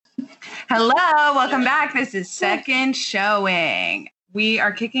Hello, welcome back. This is second showing. We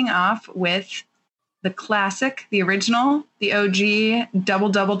are kicking off with the classic, the original, the OG,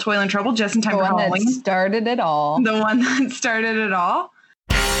 Double Toil and Trouble, just in time for Halloween. That started it all. The one that started it all.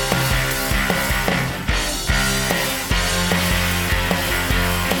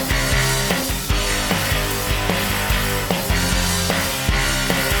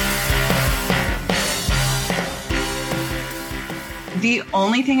 The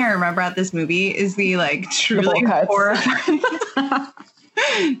only thing I remember about this movie is the truly horrifying.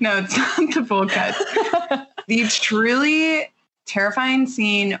 No, it's not the full cut. The truly terrifying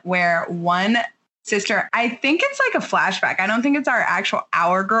scene where one sister, I think it's like a flashback. I don't think it's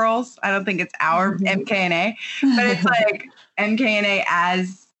our girls. I don't think it's our MKNA, but it's like MKNA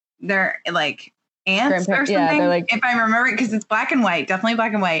as their aunts or something. Yeah, if I remember it, because it's black and white, definitely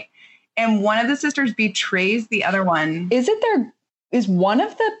black and white. And one of the sisters betrays the other one. Is one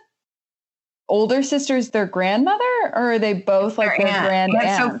of the older sisters their grandmother, or are they both their grand aunt?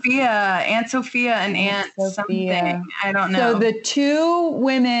 Aunt Sophia and Aunt something. I don't know. So the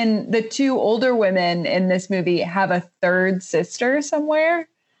two older women in this movie have a third sister somewhere.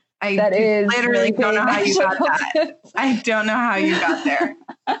 I literally don't know how you got that. I don't know how you got there.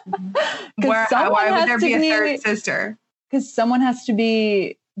 Why would there be a third sister? Because someone has to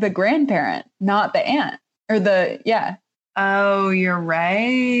be the grandparent, not the aunt or the. Oh, you're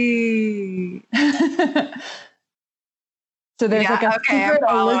right. So there's secret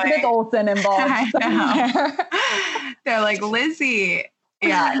Elizabeth Olsen involved. I know. They're like, Lizzie.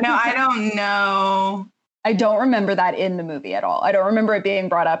 Yeah, no, I don't know. I don't remember that in the movie at all. I don't remember it being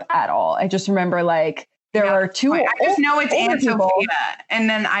brought up at all. I just remember there are two. I just know it's Aunt Sophia, and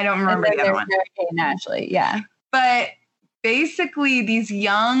then I don't remember the other one. Kate and Ashley, yeah. But basically, these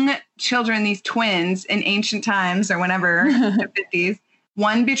young children, these twins in ancient times or whenever, the 50s,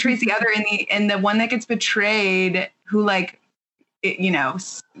 one betrays the other, and the one that gets betrayed, who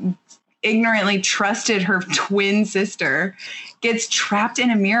ignorantly trusted her twin sister, gets trapped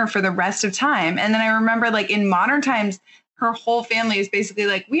in a mirror for the rest of time. And then I remember, in modern times, her whole family is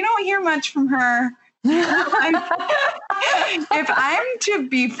basically we don't hear much from her. If I'm to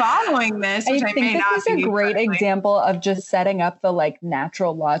be following this, which I may not be, this is a great example of just setting up the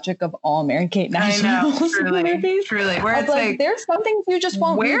natural logic of all Mary-Kate and Ashley. I know, truly. Where it's there's some things you just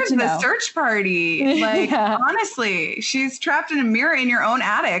won't. Where's the know. Search party? Honestly, she's trapped in a mirror in your own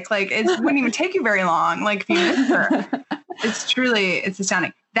attic. It wouldn't even take you very long. If you miss her, it's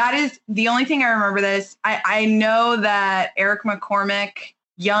astounding. That is the only thing I remember. This I know that Eric McCormack.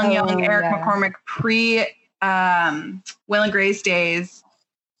 Young Eric McCormack, pre Will and Grace days,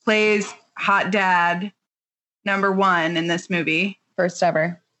 plays hot dad #1 in this movie. First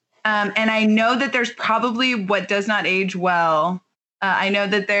ever. And I know that there's probably what does not age well. I know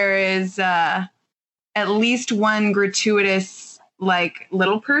that there is at least one gratuitous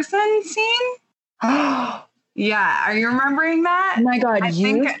little person scene. Yeah, are you remembering that? Oh my God,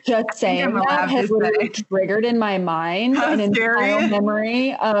 saying that has literally triggered in my mind an entire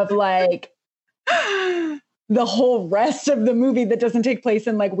memory of the whole rest of the movie that doesn't take place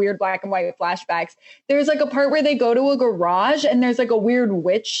in weird black and white flashbacks. There's a part where they go to a garage and there's a weird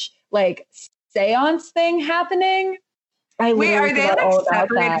witch seance thing happening. Wait, are they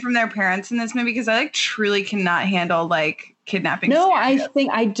separated from their parents in this movie? Because I truly cannot handle kidnapping. No,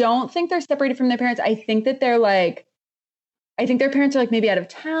 I don't think they're separated from their parents. I think that they're I think their parents are maybe out of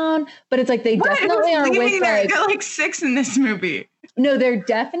town, but it's they definitely are with they're 6 in this movie. No, they're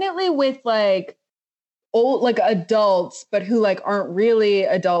definitely with old adults, but who aren't really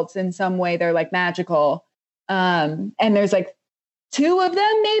adults in some way. They're magical. And there's 2 of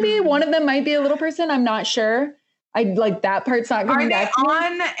them, maybe. One of them might be a little person. I'm not sure. I that part's not coming back.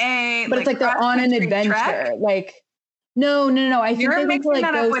 On a but it's they're on an adventure. Trek? No. I think they went to go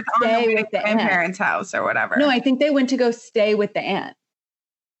stay with the grandparents' house or whatever. No, I think they went to go stay with the aunt.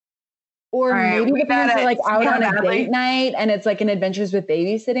 Or maybe the parents are out on a date night and it's an Adventures with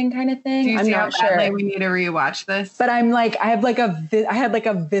Babysitting kind of thing. I'm not sure. We need to rewatch this. But I'm I had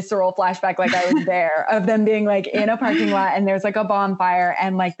a visceral flashback I was there of them being in a parking lot and there's a bonfire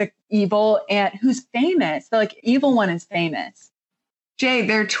and the evil aunt who's famous. The evil one is famous. Jay,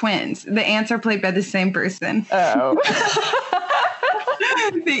 they're twins. The aunts are played by the same person. Oh.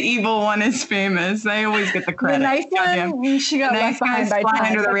 The evil one is famous. I always get the credit. The nice one, she got left behind by time.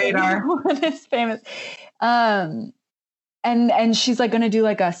 Under the radar. The one is famous. And she's going to do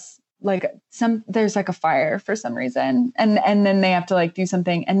there's a fire for some reason. And then they have to do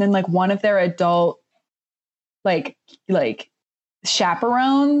something. And then one of their adult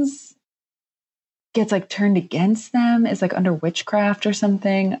chaperones gets like turned against them is like under witchcraft or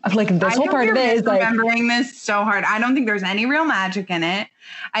something. Like this whole part of it is like remembering this so hard. I don't think there's any real magic in it.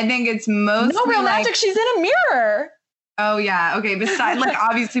 I think it's mostly no real magic. She's in a mirror. Oh yeah. Okay. Besides, like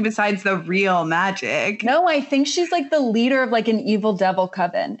obviously besides the real magic. No, I think she's like the leader of like an evil devil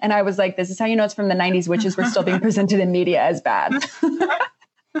coven. And I was like, this is how you know it's from the 90s. Witches were still being presented in media as bad.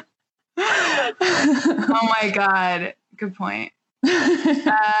 Oh my God. Good point.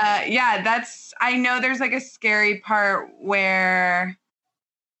 Yeah, I know there's like a scary part where.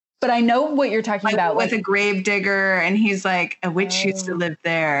 But I know what you're talking about. With a grave digger and he's like, a witch used to live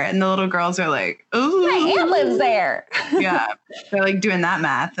there. And the little girls are like, ooh. My aunt lives there. Yeah. They're like doing that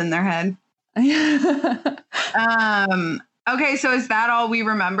math in their head. Okay, so is that all we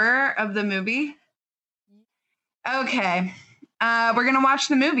remember of the movie? Okay. We're going to watch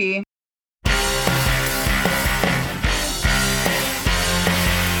the movie.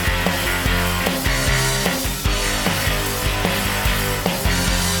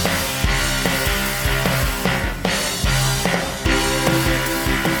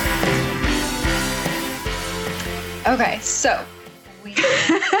 Okay, so we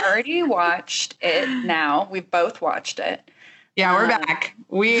already watched it now. We've both watched it. Yeah, we're back.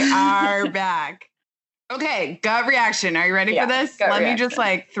 We are back. Okay, gut reaction. Are you ready for this? Let me just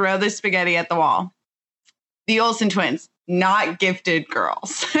like throw the spaghetti at the wall. The Olsen twins, not gifted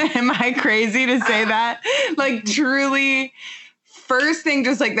girls. Am I crazy to say that? Like truly, first thing,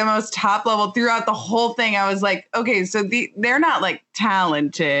 just like the most top level throughout the whole thing, I was like, okay, so they're not like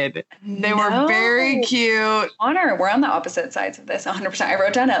talented. They were very cute. Honor, we're on the opposite sides of this 100%. I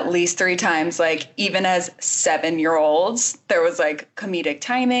wrote down at least 3 times, like even as 7-year-olds, there was like comedic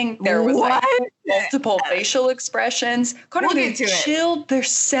timing. There was like multiple facial expressions. Connor, we'll chilled. They're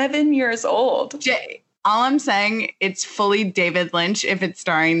 7 years old. Jay. All I'm saying, it's fully David Lynch if it's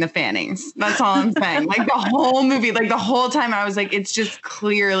starring the Fannings. That's all I'm saying. Like the whole movie, like the whole time I was like, it's just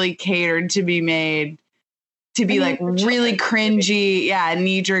clearly catered to be made to be like really cringy,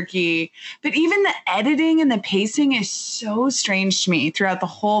 knee jerky. But even the editing and the pacing is so strange to me throughout the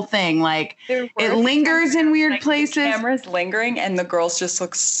whole thing. Like it lingers in weird places. The camera's lingering and the girls just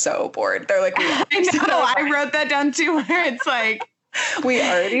look so bored. They're like, I know, I wrote that down too, where it's like, we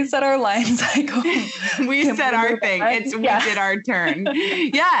already said our lines. We said our thing. We did our turn.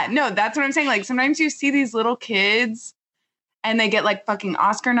 Yeah, no, that's what I'm saying. Like sometimes you see these little kids and they get like fucking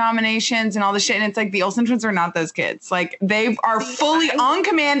Oscar nominations and all the shit. And it's like the Olsen twins are not those kids. Like they are fully on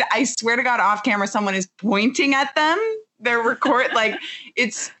command. I swear to God, off camera, someone is pointing at them. They're like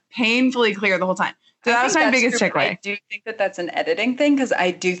it's painfully clear the whole time. So that was my biggest takeaway. Do you think that that's an editing thing? Because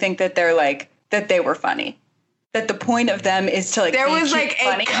I do think that they're like that they were funny. That the point of them is to like. There was like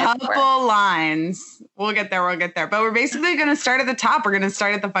a couple lines. We'll get there. But we're basically going to start at the top. We're going to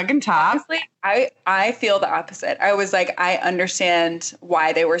start at the fucking top. Honestly, I feel the opposite. I was like, I understand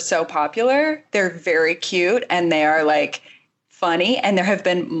why they were so popular. They're very cute and they are like funny. And there have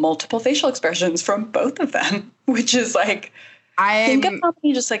been multiple facial expressions from both of them, which is like, think of how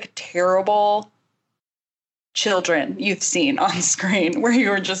many just like terrible children you've seen on screen where you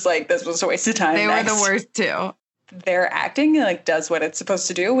were just like, this was a waste of time. They were the worst too. Their acting like does what it's supposed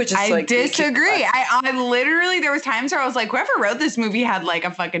to do, which is I disagree. I literally, there was times where I was like, whoever wrote this movie had like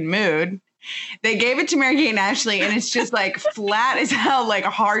a fucking mood. They gave it to Mary-Kate and Ashley and it's just like flat as hell, like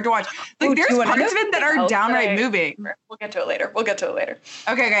hard to watch. Like there's parts of it that are downright moving. We'll get to it later.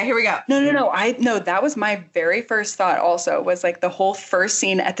 Okay, here we go. No, that was my very first thought also was like the whole first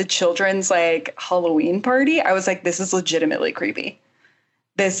scene at the children's like Halloween party. I was like, this is legitimately creepy.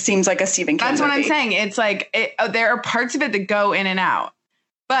 This seems like a Stephen King movie. What I'm saying. It's like, there are parts of it that go in and out,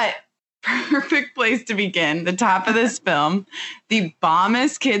 but perfect place to begin. The top of this film, the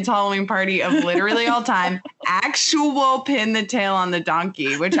bombest kids Halloween party of literally all time, actual pin the tail on the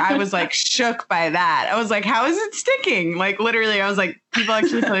donkey, which I was like shook by that. I was like, how is it sticking? Like literally, I was like, people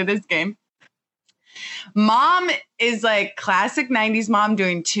actually play this game. Mom is like classic 90s mom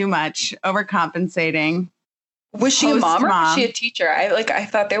doing too much, overcompensating. Was she a mom or was she a teacher? I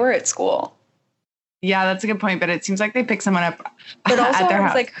thought they were at school. Yeah, that's a good point. But it seems like they pick someone up but also, at their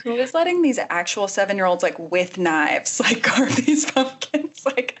house. Like, who is letting these actual 7-year-olds like with knives like carve these pumpkins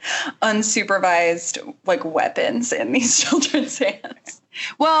like unsupervised like weapons in these children's hands?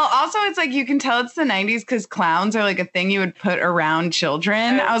 Well, also it's like you can tell it's the 90s because clowns are like a thing you would put around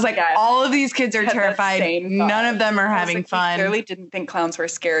children. I was like, all of these kids are terrified. None of them are having fun. We clearly didn't think clowns were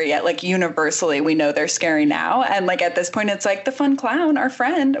scary yet. Like universally, we know they're scary now. And like at this point, it's like the fun clown, our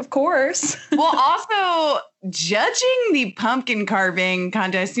friend, of course. Well, also judging the pumpkin carving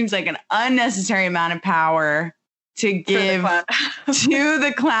contest seems like an unnecessary amount of power to give to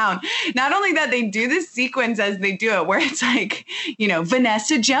the clown. Not only that, they do this sequence as they do it where it's like,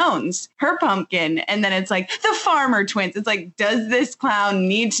 Vanessa Jones, her pumpkin. And then it's like the Farmer twins. It's like, does this clown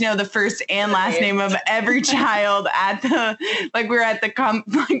need to know the first and last name of every child at we're at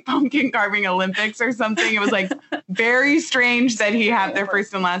the pumpkin carving Olympics or something. It was like very strange that he had their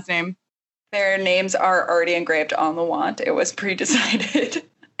first and last name. Their names are already engraved on the wand. It was pre-decided.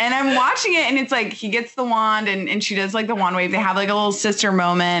 And I'm watching it and it's like he gets the wand and she does like the wand wave. They have like a little sister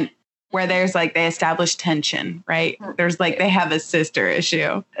moment where there's like they establish tension, right? There's like they have a sister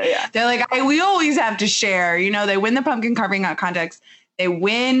issue. Yeah. They're like, we always have to share. They win the pumpkin carving contest. They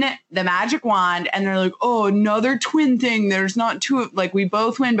win the magic wand and they're like, oh, another twin thing. There's not two. Like we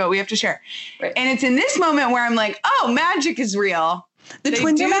both win, but we have to share. Right. And it's in this moment where I'm like, oh, magic is real. The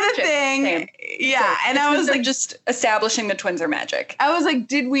twins do are magic. The thing. Same. Yeah. And I was like, just establishing the twins are magic. I was like,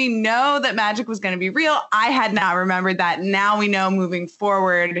 did we know that magic was going to be real? I had not remembered that. Now we know moving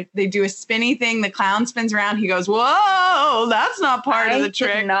forward. They do a spinny thing. The clown spins around. He goes, whoa, that's not part of the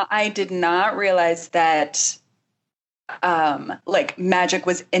trick. I did not realize that magic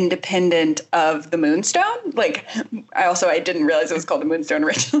was independent of the moonstone. Like I didn't realize it was called the moonstone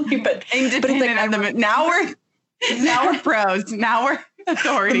originally, but independent of the moon. Now we're pros. Now we're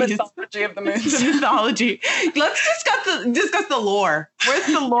authorities. The mythology of the moonstone. The mythology. Let's discuss the lore. Where's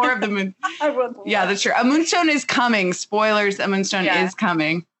the lore of the moon? Yeah, that's true. A moonstone is coming. Spoilers, a moonstone is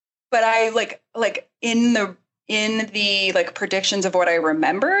coming. But I in the predictions of what I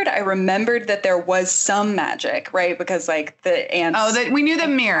remembered that there was some magic, right? Because the ants. Oh, that we knew the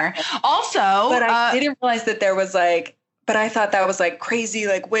mirror. Also, but I didn't realize that there was but I thought that was crazy,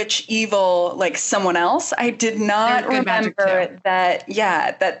 witch, evil, someone else. I did not remember that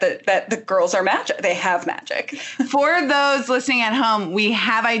the girls are magic. They have magic. For those listening at home, we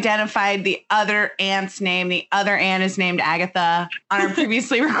have identified the other aunt's name. The other aunt is named Agatha on our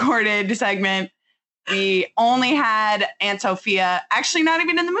previously recorded segment. We only had Aunt Sophia, actually not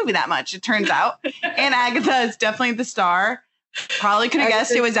even in the movie that much, it turns out. And Agatha is definitely the star. Probably could have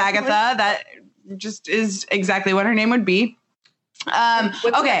guessed it was Agatha. That just is exactly what her name would be. What's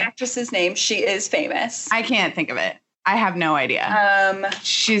the actress's name? She is famous. I can't think of it. I have no idea.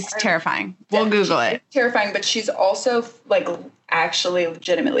 She's terrifying. We'll Google it. Terrifying, but she's also actually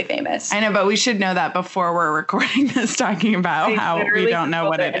legitimately famous. I know, but we should know that before we're recording this, talking about how we don't know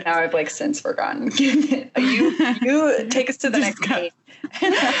what it is. Now I've since forgotten. You take us to the next page.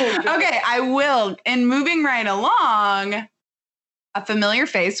 Okay, I will. And moving right along, a familiar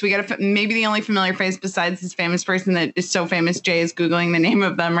face. We got maybe the only familiar face besides this famous person that is so famous. Jay is Googling the name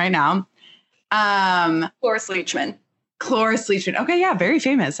of them right now. Cloris Leachman. Cloris Leachman. Okay, yeah, very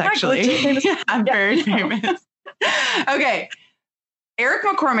famous, actually. I'm very famous. Okay. Eric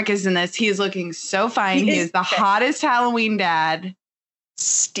McCormack is in this. He is looking so fine. He is the hottest Halloween dad.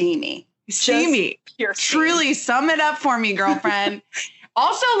 Steamy. Truly, sum it up for me, girlfriend.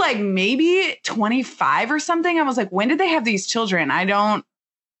 Also, maybe 25 or something. I was like, when did they have these children? I don't.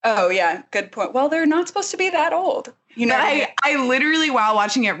 Oh, yeah. Good point. Well, they're not supposed to be that old. I literally, while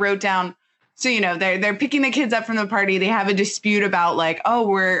watching it, wrote down. So, they're picking the kids up from the party. They have a dispute about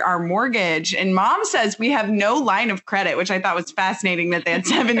we're our mortgage. And mom says we have no line of credit, which I thought was fascinating that they had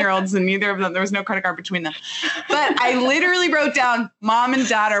 7-year-olds and neither of them, there was no credit card between them. But I literally wrote down mom and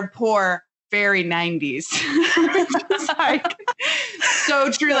dad are poor. Very 90s.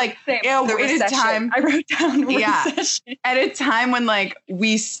 So true. At a time, I wrote down recession. At a time when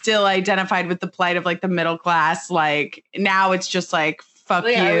we still identified with the plight of the middle class. Now it's just fuck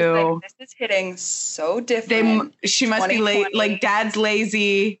you. This is hitting so different. She must be late. Dad's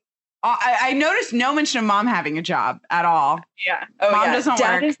lazy. I noticed no mention of mom having a job at all. Yeah. Mom doesn't work.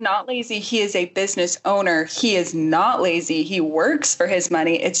 Dad is not lazy. He is a business owner. He is not lazy. He works for his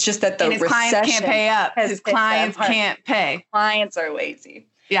money. It's just that his clients can't pay up. His clients can't pay. Clients are lazy.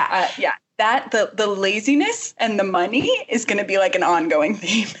 Yeah. That the laziness and the money is going to be an ongoing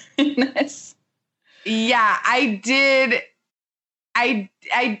theme in this. Yeah, I did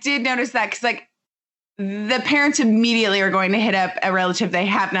notice that because the parents immediately are going to hit up a relative they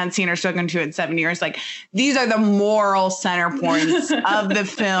have not seen or spoken to in 7 years. These are the moral center points of the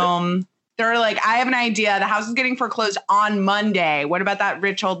film. They're I have an idea. The house is getting foreclosed on Monday. What about that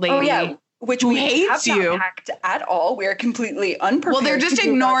rich old lady? Oh, yeah. which we have not packed at all. We are completely unprepared. Well, they're just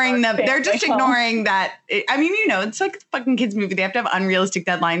ignoring them. They're just ignoring that. I mean, you know, it's like a fucking kids movie. They have to have unrealistic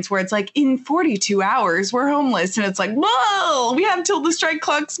deadlines where it's like in 42 hours we're homeless, and it's like, whoa, we have till the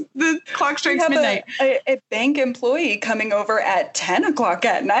clock strikes midnight. A bank employee coming over at 10 o'clock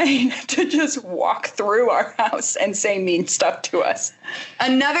at night to just walk through our house and say mean stuff to us.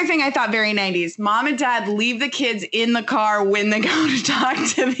 Another thing I thought very 90s: mom and dad leave the kids in the car when they go to talk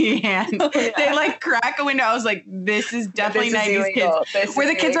to the aunt. Yeah. They like crack a window. I was like, this is definitely 90s kids. Where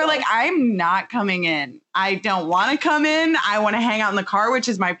the kids are like, I'm not coming in. I don't want to come in. I want to hang out in the car, which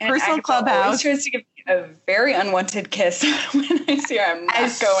is my personal clubhouse. Always tries to give me a very unwanted kiss when I see her. I'm not going.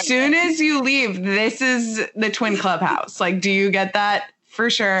 As soon as you leave, this is the twin clubhouse. Like, do you get that? For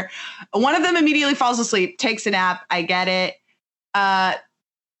sure. One of them immediately falls asleep, takes a nap. I get it.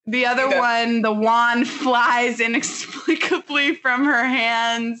 The other one, the wand flies inexplicably from her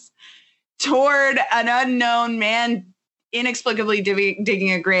hands toward an unknown man inexplicably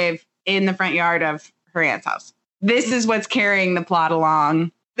digging a grave in the front yard of her aunt's house. This is what's carrying the plot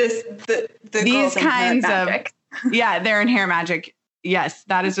along. These kinds of they're inherent magic. Yes,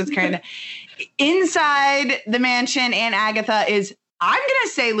 that is what's carrying them. Inside the mansion, Aunt Agatha is, I'm gonna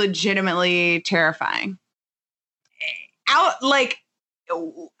say, legitimately terrifying.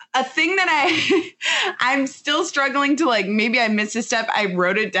 A thing that I'm still struggling to, like, maybe I missed a step. I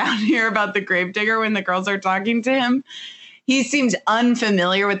wrote it down here about the gravedigger when the girls are talking to him. He seems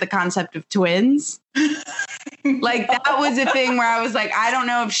unfamiliar with the concept of twins. Like, that was a thing where I was like, I don't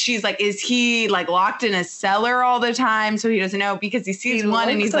know if she's like, is he like locked in a cellar all the time? So he doesn't know, because he sees one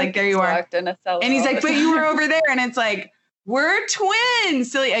and he's like, there you are. Locked in a cellar, and he's like, but you were over there. And it's like, we're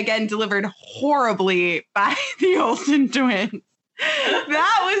twins. Silly, again, delivered horribly by the Olsen twins.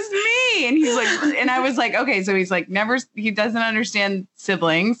 That was me. And he's like, and I was like, okay, so he's like, he doesn't understand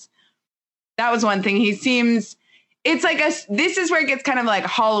siblings. That was one thing. He seems, it's like this is where it gets kind of like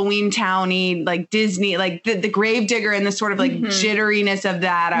Halloween Towny, like Disney, like the gravedigger and the sort of like jitteriness of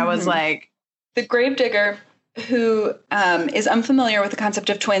that. I was like, the gravedigger who is unfamiliar with the concept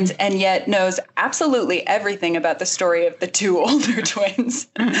of twins and yet knows absolutely everything about the story of the two older twins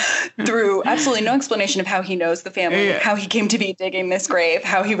through absolutely no explanation of how he knows the family, how he came to be digging this grave,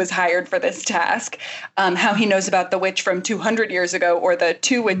 how he was hired for this task, how he knows about the witch from 200 years ago, or the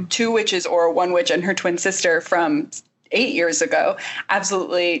two witches or one witch and her twin sister from 8 years ago.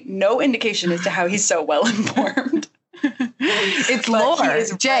 Absolutely no indication as to how he's so well informed. It's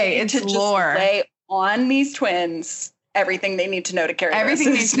lore, Jay. It's lore. On these twins, everything they need to know to carry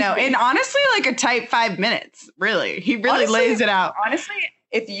everything they need to know. And honestly, like a tight 5 minutes, really. He really lays it out. Honestly,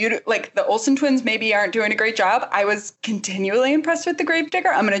 if you like, the Olsen twins maybe aren't doing a great job. I was continually impressed with the gravedigger.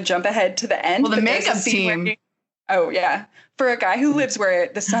 I'm going to jump ahead to the end. Well, the makeup team. Oh, yeah. For a guy who lives where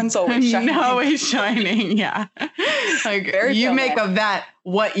the sun's always shining. Always shining, yeah. Like, you make of that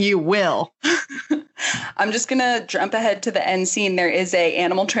what you will. I'm just going to jump ahead to the end scene. There is a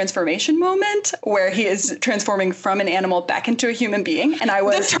animal transformation moment where he is transforming from an animal back into a human being. And I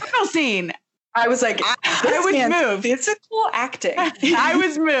was... The turtle scene. I was like, I was moved. Physical acting. I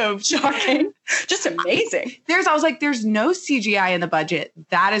was moved. Shocking. Just amazing. I was like, there's no CGI in the budget.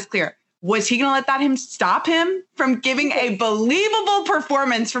 That is clear. Was he going to let stop him from giving a believable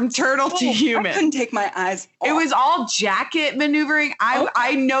performance from turtle to human? I couldn't take my eyes off. It was all jacket maneuvering.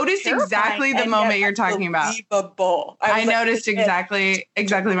 I noticed exactly the moment you're talking about. Believable. I noticed exactly what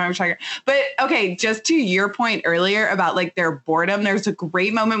you're talking about. But okay, just to your point earlier about like their boredom, there's a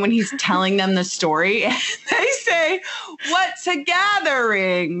great moment when he's telling them the story and they say, "What's a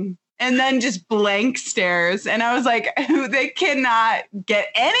gathering?" And then just blank stares. And I was like, they cannot get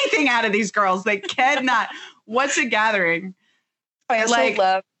anything out of these girls. They cannot. What's a gathering? I also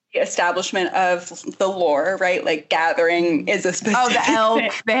love the establishment of the lore, right? Like, gathering is a specific the elk.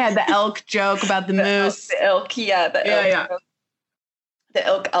 Thing. They had the elk joke about the moose. The elk, yeah. The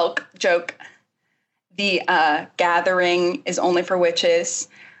elk joke. The gathering is only for witches.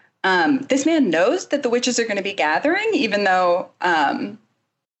 This man knows that the witches are going to be gathering, even though...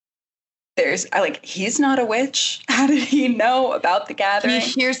 he's not a witch. How did he know about the gathering?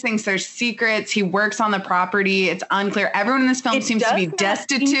 He hears things. There's secrets. He works on the property. It's unclear. Everyone in this film seems to be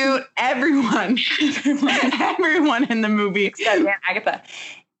destitute. Everyone in the movie. Except Aunt Agatha.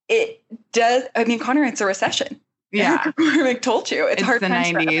 It does. I mean, Connor, it's a recession. Yeah. Eric McCormack told you. It's hard the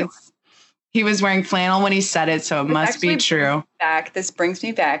 90s. He was wearing flannel when he said it, so it must be true. This brings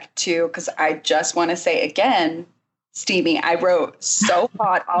me back to, because I just want to say again, steamy. I wrote so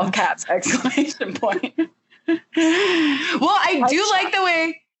hot, all caps, exclamation point. Well, I do like the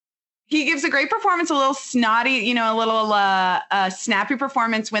way he gives a great performance, a little snotty, you know, a little snappy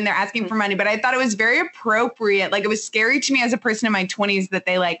performance when they're asking for money. But I thought it was very appropriate. Like, it was scary to me as a person in my 20s that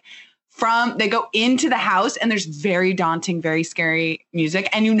they they go into the house and there's very daunting, very scary music.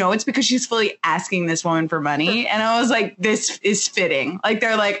 And you know, it's because she's fully asking this woman for money. And I was like, this is fitting. Like,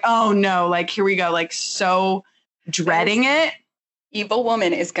 they're like, oh no, like, here we go. Like, so dreading it. Evil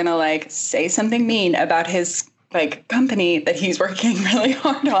woman is going to like say something mean about his like company that he's working really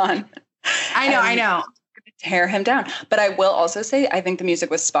hard on. I know. Tear him down. But I will also say, I think the music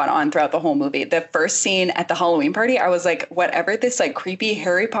was spot on throughout the whole movie. The first scene at the Halloween party, I was like, whatever this like creepy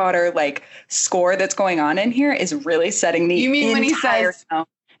Harry Potter like score that's going on in here is really setting the when he says tone.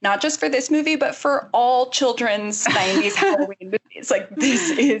 Not just for this movie, but for all children's 90s Halloween movies. Like,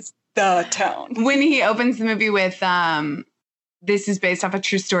 this is the tone. When he opens the movie with this is based off a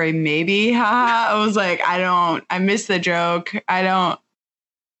true story, maybe. I was like, I missed the joke.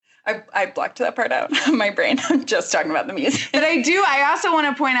 I blocked that part out of my brain. I'm just talking about the music. But I also want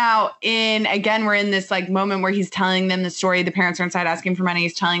to point out again, we're in this like moment where he's telling them the story. The parents are inside asking for money.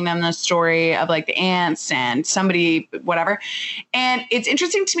 He's telling them the story of like the aunts and somebody, whatever. And it's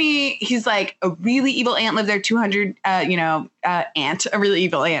interesting to me. He's like, a really evil aunt lived there 200, aunt, a really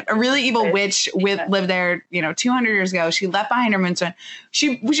evil aunt, a really evil witch lived there, 200 years ago. She left behind her moonstone.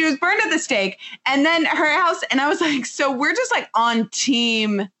 She was burned at the stake, and then her house. And I was like, so we're just like on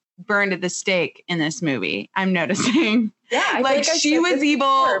team burned at the stake in this movie. I'm noticing. Yeah. Like, she was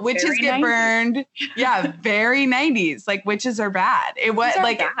evil. Witches get 90s. Burned. Yeah. Very 90s. Like, witches are bad. It was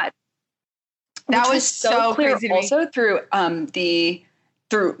like bad. That was so clear crazy. Also through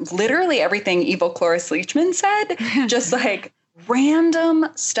literally everything Evil Cloris Leachman said, just like random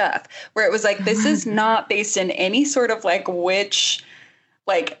stuff where it was like, this is not based in any sort of like witch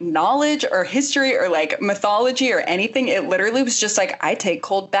like knowledge or history or like mythology or anything. It literally was just like, I take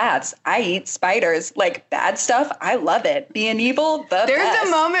cold baths. I eat spiders, like bad stuff. I love it. Being evil, there's a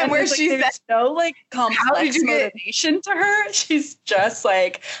moment where she said, no like complex motivation to her. She's just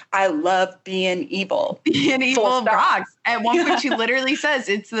like, I love being evil. Being evil rocks. At one point, she literally says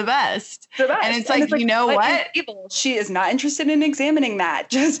it's the best. And it's like, you know what? Evil. She is not interested in examining that.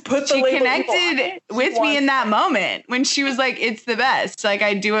 Just put the label. She connected with me in that moment when she was like, it's the best. Like,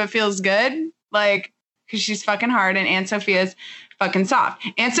 I do what feels good. Like, because she's fucking hard and Aunt Sophia's fucking soft.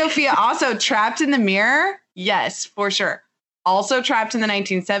 Aunt Sophia also trapped in the mirror. Yes, for sure. Also trapped in the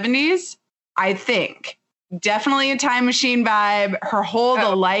 1970s. I think. Definitely a time machine vibe. Her whole,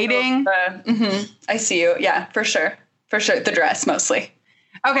 the lighting. I see you. Yeah, for sure. For sure. The dress mostly.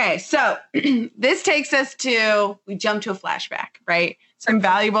 Okay. So this takes us we jump to a flashback, right? Some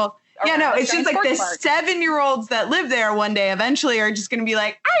valuable. Yeah, no, it's just like the 7-year-olds that live there one day eventually are just going to be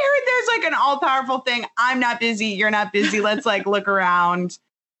like, I heard there's like an all powerful thing. I'm not busy. You're not busy. Let's like look around.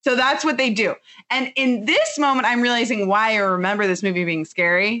 So that's what they do. And in this moment, I'm realizing why I remember this movie being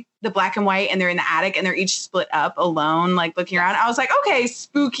scary. The black and white, and they're in the attic and they're each split up alone, like looking around. I was like, okay,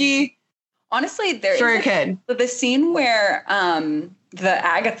 spooky. Honestly, there for a kid. The scene where the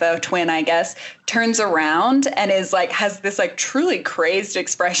Agatha twin, I guess, turns around and is like, has this like truly crazed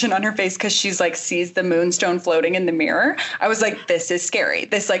expression on her face because she's like sees the moonstone floating in the mirror. I was like, this is scary.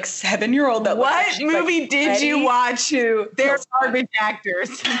 This like 7-year-old that what movie did you watch? They're garbage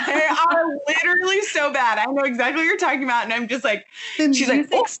actors. They are literally so bad. I know exactly what you're talking about, and I'm just like, she's like,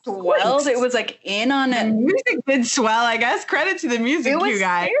 swelled. It was like in on it. Music did swell, I guess. Credit to the music, you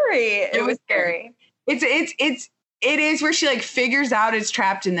guys. It was scary. It is where she like figures out it's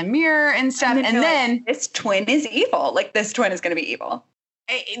trapped in the mirror and stuff. And then like, this twin is evil. Like, this twin is going to be evil.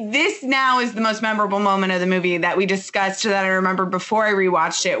 This now is the most memorable moment of the movie that we discussed that I remember before I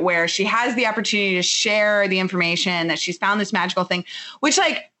rewatched it, where she has the opportunity to share the information that she's found this magical thing, which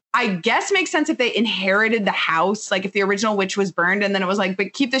like, I guess makes sense if they inherited the house, like if the original witch was burned and then it was like,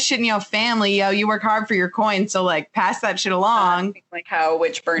 but keep this shit in your family, you work hard for your coin, so like pass that shit along. Like how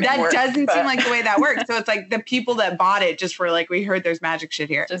witch burning works. That doesn't seem like the way that works. So it's like the people that bought it just were like, we heard there's magic shit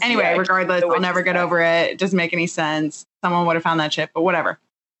here. Anyway, regardless, I'll never get over it. It doesn't make any sense. Someone would have found that shit, but whatever.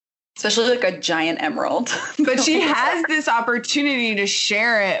 Especially like a giant emerald. But she has this opportunity to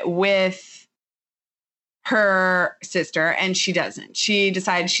share it with her sister, and she doesn't. She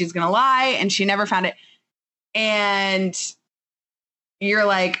decides she's going to lie, and she never found it. And you're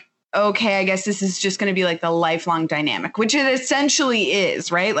like, okay, I guess this is just going to be like the lifelong dynamic, which it essentially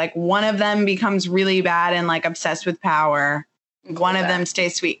is, right? Like one of them becomes really bad and like obsessed with power. One of them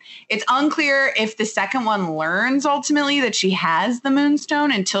stays sweet. It's unclear if the second one learns ultimately that she has the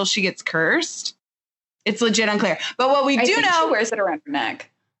moonstone until she gets cursed. It's legit unclear. But what we do know, she wears it around her neck.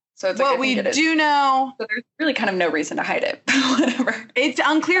 So it's what we do know. So there's really kind of no reason to hide it. Whatever. It's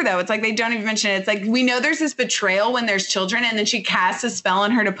unclear though. It's like they don't even mention it. It's like we know there's this betrayal when there's children, and then she casts a spell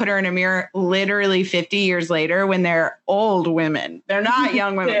on her to put her in a mirror literally 50 years later when they're old women. They're not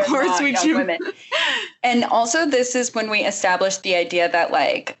young women. Of course we do. Women. And also this is when we established the idea that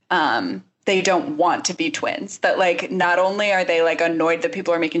like they don't want to be twins. That like not only are they like annoyed that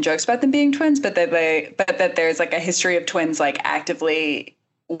people are making jokes about them being twins, but that there's like a history of twins like actively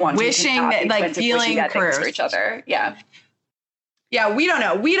wishing that like feeling for each other. Yeah. Yeah. We don't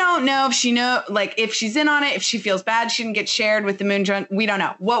know. We don't know if she if she's in on it, if she feels bad, she didn't get shared with the moon. We don't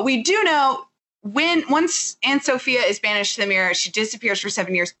know. What we do know, once Aunt Sophia is banished to the mirror, she disappears for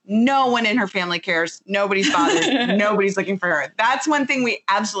 7 years. No one in her family cares. Nobody's bothered. Nobody's looking for her. That's one thing we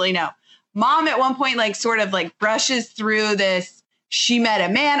absolutely know. Mom at one point, like sort of like brushes through this. She met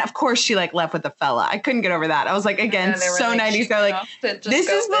a man. Of course, she like left with a fella. I couldn't get over that. I was like, again, so like, 90s. They're like, this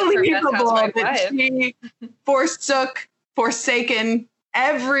is believable that she forsaken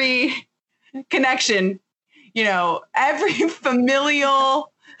every connection, every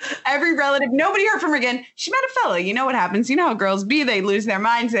familial, every relative. Nobody heard from her again. She met a fella. You know what happens? You know how girls be. They lose their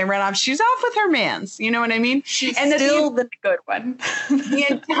minds. They run off. She's off with her mans. You know what I mean? She's still the good one. The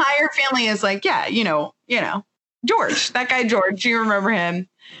entire family is like, yeah, George, that guy George, you remember him.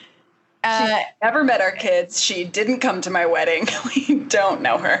 She never met our kids. She didn't come to my wedding. We don't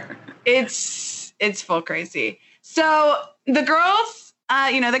know her. It's full crazy. So the girls,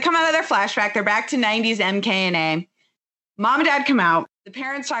 they come out of their flashback. They're back to 90s MKNA. Mom and dad come out. The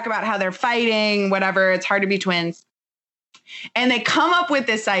parents talk about how they're fighting, whatever. It's hard to be twins. And they come up with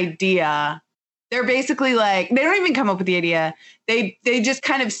this idea. They're basically like, they don't even come up with the idea. They just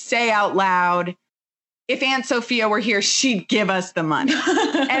kind of say out loud, if Aunt Sophia were here, she'd give us the money.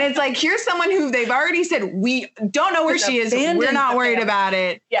 And it's like, here's someone who they've already said, we don't know where she is. We're not worried about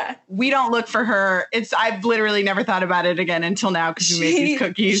it. Yeah. We don't look for her. I've literally never thought about it again until now because we made these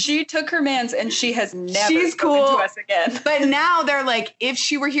cookies. She took her mans and she has never spoken to us again. But now they're like, if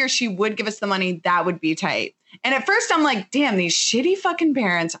she were here, she would give us the money. That would be tight. And at first I'm like, damn, these shitty fucking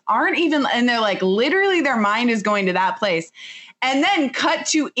parents aren't even, and they're like, literally their mind is going to that place. And then cut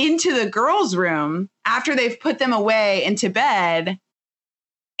to into the girls' room after they've put them away into bed.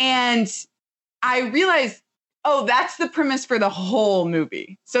 And I realized, oh, that's the premise for the whole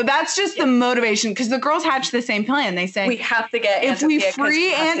movie. So that's just the motivation, because the girls hatch the same plan. They say, we have to get if we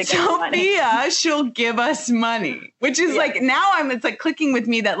free Aunt Sophia, she'll give us money. Which is like, now it's like clicking with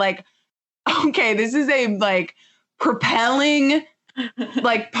me that like, okay, this is a like propelling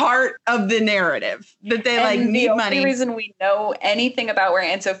like part of the narrative that they like need money. The only reason we know anything about where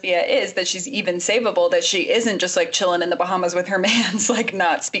Aunt Sophia is, that she's even savable, that she isn't just like chilling in the Bahamas with her mans, like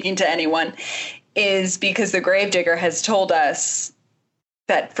not speaking to anyone, is because the gravedigger has told us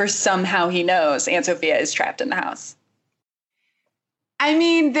that for somehow he knows Aunt Sophia is trapped in the house. I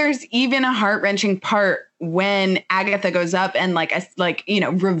mean, there's even a heart-wrenching part when Agatha goes up and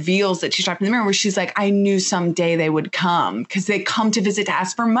reveals that she's trapped in the mirror, where she's like, I knew someday they would come, because they come to visit to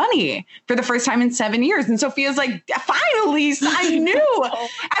ask for money for the first time in 7 years. And Sophia's like, finally, I knew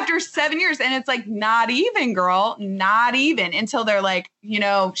after 7 years. And it's like, not even, girl, not even, until they're like,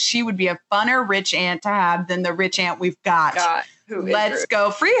 she would be a funner rich aunt to have than the rich aunt we've got. Let's go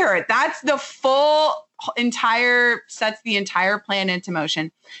free her. That's the sets the entire plan into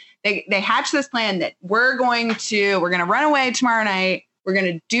motion. They hatch this plan that we're going to run away tomorrow night. We're going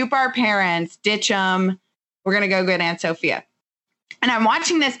to dupe our parents, ditch them. We're going to go get Aunt Sophia. And I'm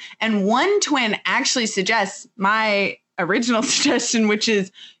watching this, and one twin actually suggests my original suggestion, which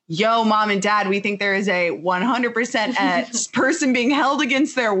is, yo, mom and dad, we think there is a 100% person being held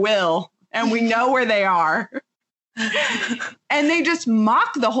against their will, and we know where they are. And they just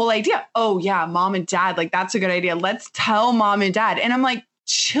mock the whole idea. Oh yeah, mom and dad, like that's a good idea. Let's tell mom and dad. And I'm like,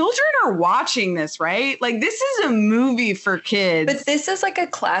 children are watching this, right? Like this is a movie for kids. But this is like a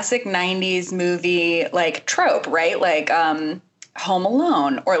classic 90s movie like trope, right? Like Home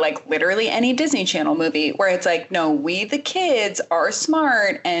Alone, or like literally any Disney Channel movie, where it's like, no, we the kids are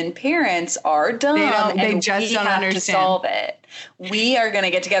smart and parents are dumb. They just don't understand. To solve it. We are going to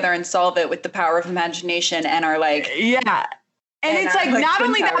get together and solve it with the power of imagination, and are like, yeah. And it's like not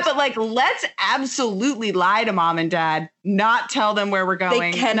only that, but like, let's absolutely lie to mom and dad, not tell them where we're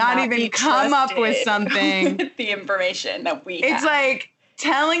going, not even come up with something. With the information that we have. It's like,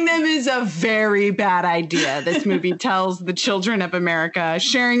 telling them is a very bad idea. This movie tells the children of America,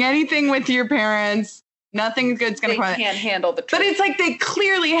 sharing anything with your parents, nothing good's going to come. They can't handle the truth. But it's like they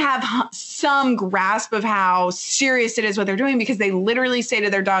clearly have some grasp of how serious it is what they're doing, because they literally say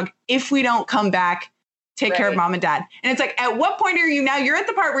to their dog, if we don't come back take care of mom and dad. And it's like, at what point are you now? You're at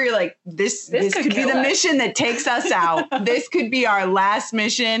the part where you're like, this could be the mission that takes us out. This could be our last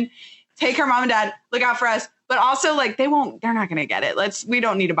mission. Take care of mom and dad, look out for us. But also like, they're not going to get it. We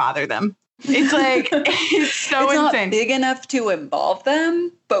don't need to bother them. It's like, it's so insane. Not big enough to involve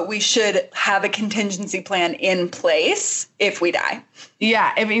them, but we should have a contingency plan in place if we die.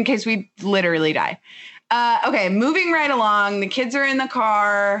 Yeah, in case we literally die. Okay, moving right along. The kids are in the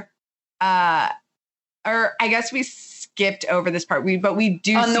car. Or I guess we skipped over this part. But we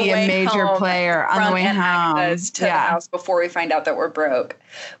do see a major player on the way home to the house before we find out that we're broke.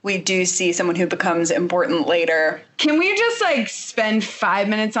 We do see someone who becomes important later. Can we just like spend 5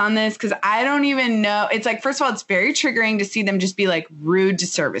 minutes on this? Because I don't even know. It's like, first of all, it's very triggering to see them just be like rude to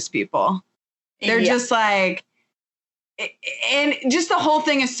service people. They're just like, and just the whole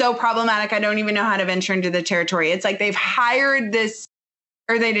thing is so problematic. I don't even know how to venture into the territory. It's like they've hired this,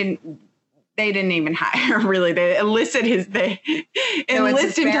 or they didn't even hire, really. They enlisted him to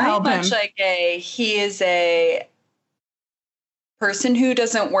help him. Like he is a person who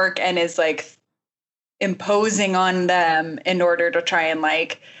doesn't work and is like imposing on them in order to try and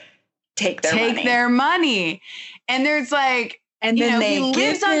like take their money. And there's like, and then they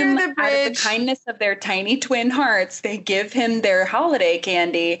give him, out of the kindness of their tiny twin hearts, they give him their holiday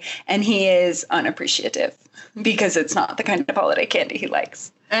candy, and he is unappreciative because it's not the kind of holiday candy he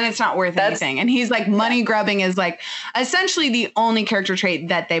likes. And it's not worth anything. And he's like, money grubbing is like essentially the only character trait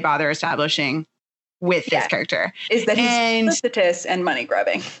that they bother establishing with his character. Is that he's duplicitous and money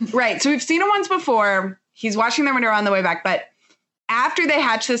grubbing. Right. So we've seen it once before. He's watching their window on the way back. But after they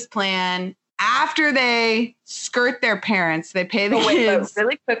hatch this plan, after they skirt their parents, they pay the kids. But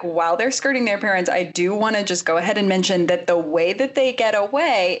really quick, while they're skirting their parents, I do want to just go ahead and mention that the way that they get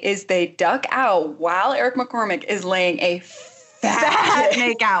away is they duck out while Eric McCormack is laying a fat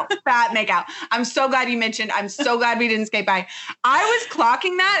makeout. I'm so glad you mentioned. I'm so glad we didn't skate by. I was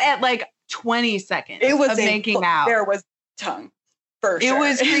clocking that at like 20 seconds of making out. There was tongue. For sure. It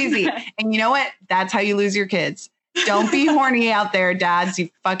was crazy. And you know what? That's how you lose your kids. Don't be horny out there, dads,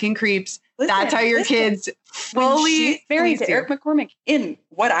 you fucking creeps. That's how your kids fully. She's married to Eric McCormack in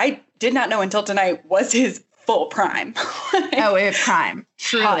what I did not know until tonight was his full prime. Prime.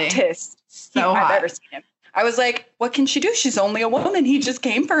 Truly. Hottest I've ever seen him. I was like, what can she do? She's only a woman. He just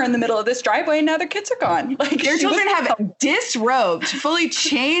came for her in the middle of this driveway and now their kids are gone. Like their children have disrobed, fully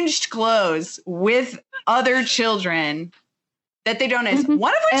changed clothes with other children that they don't know.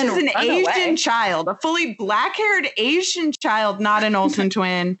 One of which is an Asian child, a fully black-haired Asian child, not an Olsen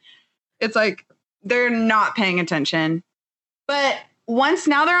twin. It's like they're not paying attention. But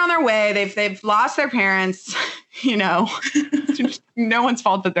now they're on their way. They've lost their parents, no one's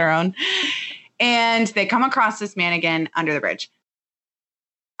fault but their own. And they come across this man again under the bridge.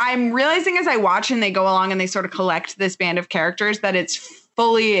 I'm realizing as I watch and they go along and they sort of collect this band of characters that it's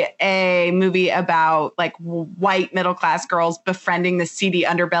fully a movie about like white middle-class girls befriending the seedy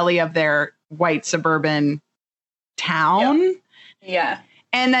underbelly of their white suburban town. Yep. Yeah.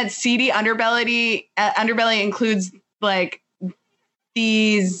 And that seedy underbelly includes like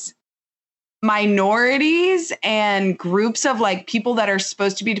these minorities and groups of like people that are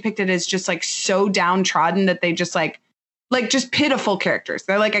supposed to be depicted as just like so downtrodden that they just like just pitiful characters.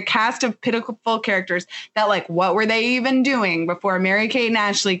 They're like a cast of pitiful characters that like, what were they even doing before Mary-Kate and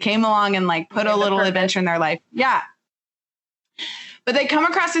Ashley came along and like put a little adventure in their life? Yeah. But they come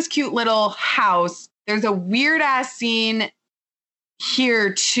across this cute little house. There's a weird ass scene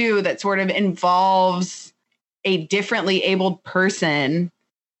here too that sort of involves a differently abled person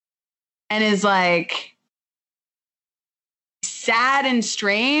and is like sad and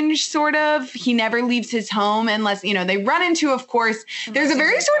strange, sort of. He never leaves his home unless, they run into, of course, there's a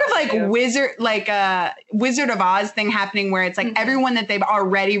very sort of like Wizard of Oz thing happening where it's like everyone that they've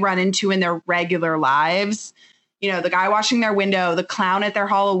already run into in their regular lives, the guy washing their window, the clown at their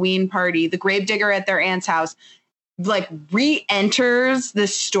Halloween party, the gravedigger at their aunt's house, like re-enters the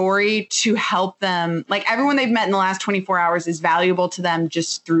story to help them. Like everyone they've met in the last 24 hours is valuable to them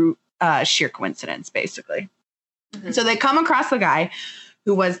just through sheer coincidence, basically. Mm-hmm. So they come across the guy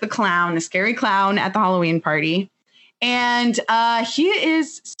who was the clown, the scary clown at the Halloween party. And he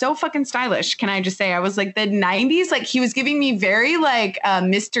is so fucking stylish. Can I just say, I was like the 90s, like he was giving me very like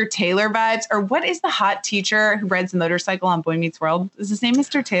Mr. Taylor vibes. Or what is the hot teacher who rides the motorcycle on Boy Meets World? Is his name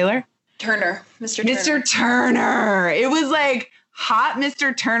Mr. Taylor? Turner. Mr. Turner. It was like hot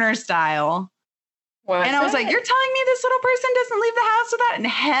Mr. Turner style. And I was like, you're telling me this little person doesn't leave the house without? And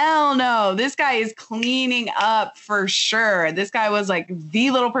hell no, this guy is cleaning up for sure. This guy was like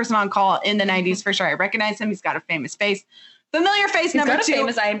the little person on call in the 90s for sure. I recognize him. He's got a famous face Familiar face number 2. He's got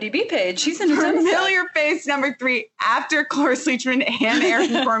a famous IMDb page. He's in his Familiar face number 3 after Cloris Leachman and Eric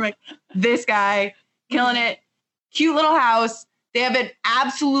McCormack. This guy killing it. Cute little house. They have an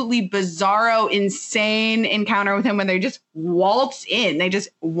absolutely bizarro, insane encounter with him when they just waltz in. They just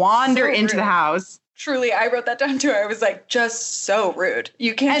wander into the house. Truly, I wrote that down too. I was like, just so rude.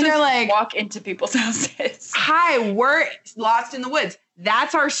 You can't just like, walk into people's houses. Hi, we're lost in the woods.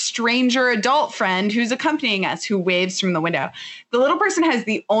 That's our stranger adult friend who's accompanying us, who waves from the window. The little person has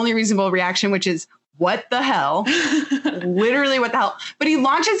the only reasonable reaction, which is, what the hell? Literally, what the hell? But he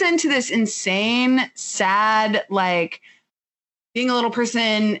launches into this insane, sad, like, being a little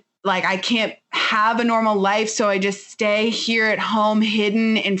person, like, I can't have a normal life, so I just stay here at home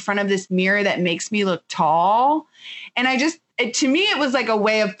hidden in front of this mirror that makes me look tall. And to me, it was like a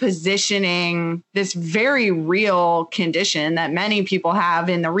way of positioning this very real condition that many people have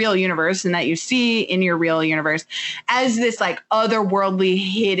in the real universe and that you see in your real universe as this like otherworldly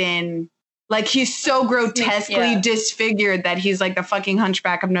hidden. Like, he's so grotesquely disfigured that he's like the fucking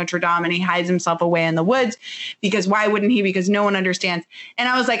Hunchback of Notre Dame, and he hides himself away in the woods because why wouldn't he? Because no one understands. And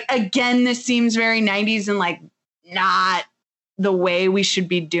I was like, again, this seems very 90s and like not the way we should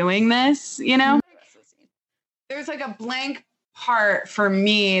be doing this, you know? There's like a blank part for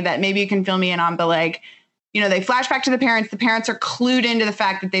me that maybe you can fill me in on, but like, you know, they flash back to the parents. The parents are clued into the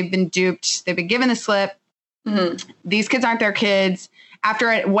fact that they've been duped. They've been given the slip. Mm-hmm. These kids aren't their kids.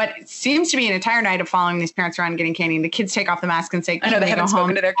 After what seems to be an entire night of following these parents around getting candy, the kids take off the mask and say, I know they haven't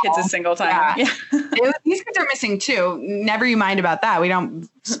spoken to their kids a single time. Yeah. These kids are missing too. Never you mind about that. We don't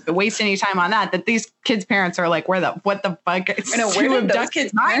waste any time on that. That these kids' parents are like, what the fuck? I know, where did those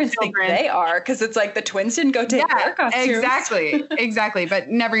kids' parents think they are? Because it's like the twins didn't go take their costumes. Exactly. But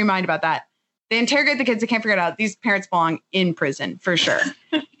never you mind about that. They interrogate the kids. They can't figure it out. These parents belong in prison for sure.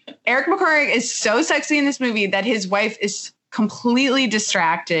 Eric McCormack is so sexy in this movie that his wife is completely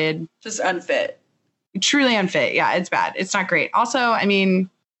distracted. Just unfit. Truly unfit. Yeah, it's bad. It's not great. Also, I mean,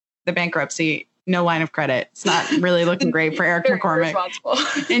 the bankruptcy, no line of credit. It's not really looking great for Eric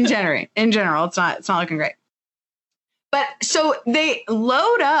McCormack. in general, it's not looking great. But so they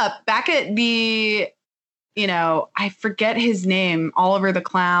load up back at the, you know, I forget his name, Oliver the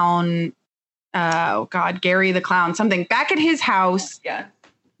Clown. Oh God, Gary the Clown, something. Back at his house. Yeah.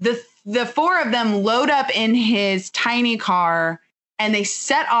 The 4 of them load up in his tiny car and they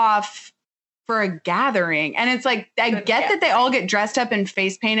set off for a gathering. And it's like, I get that they all get dressed up and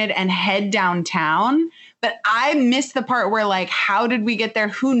face painted and head downtown. But I missed the part where like, how did we get there?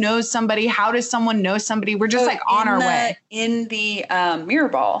 Who knows somebody? How does someone know somebody? We're just like on our way. In the mirror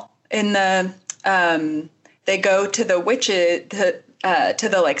ball, in the, they go to the witches, to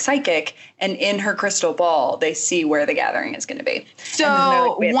the like psychic, and in her crystal ball, they see where the gathering is going to be.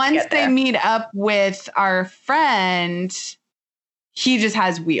 So once they meet up with our friend, he just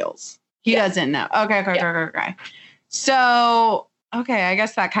has wheels. He doesn't know. Okay. So, okay, I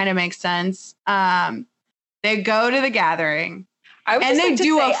guess that kind of makes sense. They go to the gathering. I would just like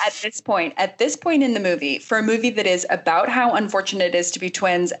to say at this point in the movie, for a movie that is about how unfortunate it is to be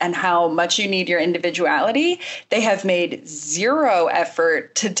twins and how much you need your individuality, they have made zero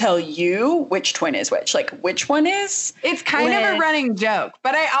effort to tell you which twin is which. Like, which one is? It's kind of a running joke,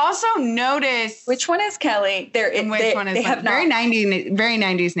 but I also noticed which one is Kelly. Which one is they have very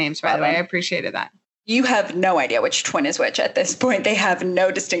 90s names, by the way. I appreciated that. You have no idea which twin is which at this point. They have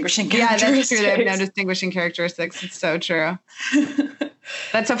no distinguishing characteristics. Yeah, that's true. They have no distinguishing characteristics. It's so true.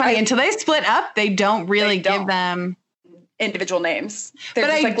 That's so funny. Until they split up, they don't really give them individual names.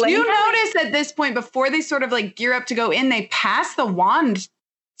 But I do notice at this point, before they sort of like gear up to go in, they pass the wand.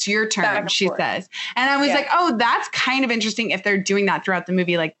 It's your turn, she says. And I was like, oh, that's kind of interesting if they're doing that throughout the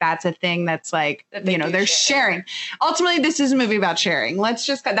movie. Like, that's a thing that's like, you know, they're sharing. Ultimately, this is a movie about sharing. That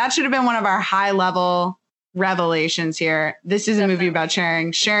should have been one of our high level revelations here. This is a movie about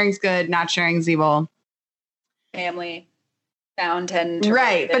sharing. Sharing's good, not sharing's evil. Family. Found and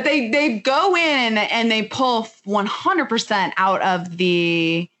right. But they go in and they pull 100% out of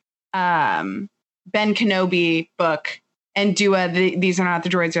the Ben Kenobi book. And these are not the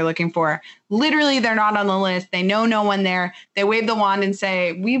droids they're looking for. Literally, they're not on the list. They know no one there. They wave the wand and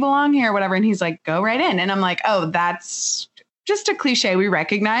say, we belong here, whatever. And he's like, go right in. And I'm like, oh, that's just a cliche we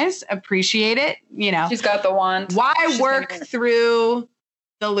recognize, appreciate it. You know, she's got the wand. Why work through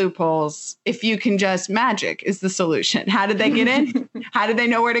the loopholes if you can just magic is the solution? How did they get in? How did they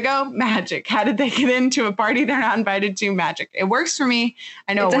know where to go? Magic. How did they get into a party they're not invited to? Magic. It works for me.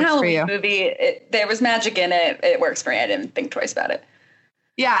 I know it works for you. Movie. There was magic in it. It works for me. I didn't think twice about it.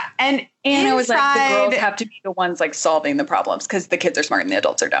 Yeah, and I was like, the girls have to be the ones like solving the problems because the kids are smart and the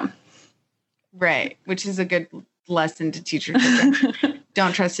adults are dumb. Right, which is a good lesson to teach your children.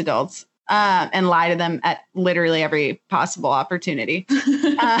 Don't trust adults and lie to them at literally every possible opportunity.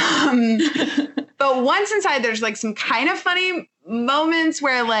 But once inside, there's like some kind of funny moments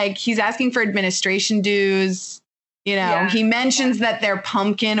where like he's asking for administration dues. You know, he mentions that their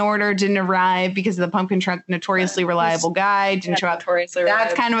pumpkin order didn't arrive because of the pumpkin truck, notoriously reliable guy, didn't show up.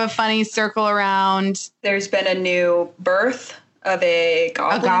 That's kind of a funny circle around. There's been a new birth of a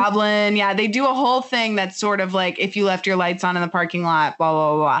goblin. Yeah, they do a whole thing that's sort of like if you left your lights on in the parking lot, blah,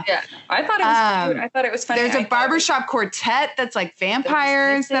 blah, blah. Yeah, I thought it was cute. I thought it was funny. There's a barbershop quartet that's like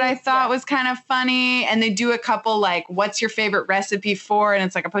vampires that I thought was kind of funny. And they do a couple like, what's your favorite recipe for? And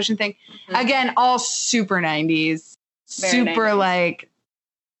it's like a pushing thing. Mm-hmm. Again, all super 90s. Very super 90s. Like,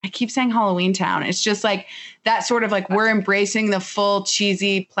 I keep saying Halloween Town. It's just like that sort of like we're embracing the full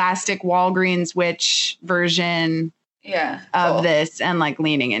cheesy plastic Walgreens witch version of this and like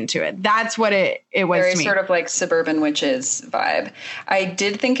leaning into it. That's what it was very to me. Sort of like Suburban Witches vibe. I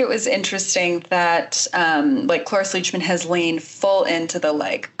did think it was interesting that like Cloris Leachman has leaned full into the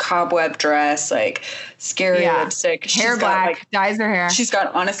like cobweb dress, like scary lipstick. Hair black, dyes her hair. She's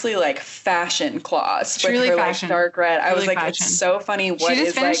got honestly like fashion claws truly with her fashion. Like dark red. I was like, fashion. It's so funny. What she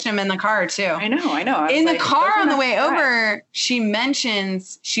just finished him in the car too. I know. In the car on the way over, she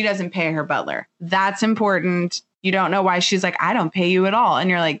mentions she doesn't pay her butler. That's important. You don't know why she's like, I don't pay you at all. And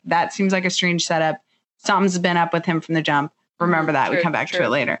you're like, that seems like a strange setup. Something's been up with him from the jump. Remember that. We come back to it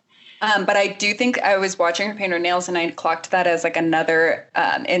later. But I do think I was watching her paint her nails and I clocked that as like another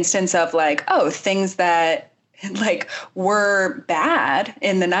instance of like, things that like were bad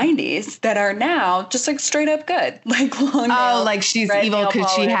in the 90s that are now just like straight up good. Like long nails, like she's evil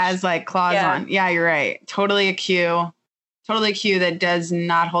because she has like claws on. Yeah, you're right. Totally a cue that does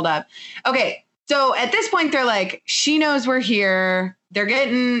not hold up. Okay. So at this point, they're like, she knows we're here. They're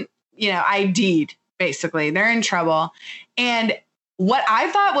getting, ID'd, basically. They're in trouble. And what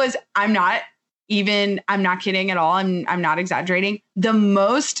I thought was, I'm not kidding at all. I'm not exaggerating. The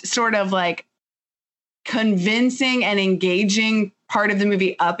most sort of like convincing and engaging part of the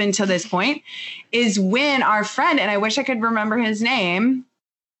movie up until this point is when our friend, and I wish I could remember his name,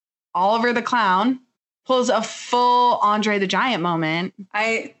 Oliver the Clown, pulls a full Andre the Giant moment.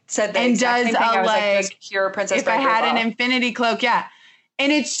 I said that and does thing. I was like Pure Princess if I had an infinity cloak, and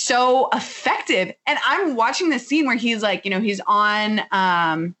it's so effective. And I'm watching the scene where he's like, he's on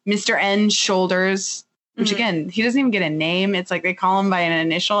Mr. N's shoulders, which again, he doesn't even get a name. It's like they call him by an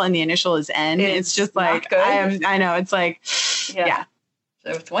initial, and the initial is N. It's just like I know. It's like So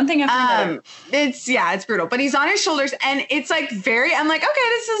it's one thing after another. It's brutal. But he's on his shoulders and it's like I'm like, okay,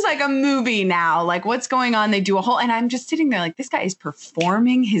 this is like a movie now. Like what's going on? They do a whole, and I'm just sitting there like, this guy is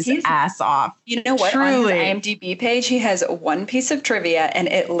performing his ass off. You know what? Truly. On his IMDb page, he has one piece of trivia and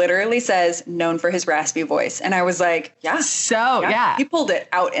it literally says known for his raspy voice. And I was like, he pulled it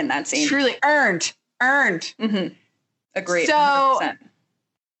out in that scene. Truly earned. Mm-hmm. Agreed. So 100%.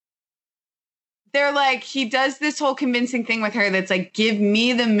 They're like, he does this whole convincing thing with her that's like, give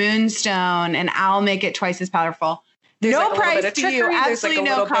me the moonstone and I'll make it twice as powerful. There's no like price to you. Absolutely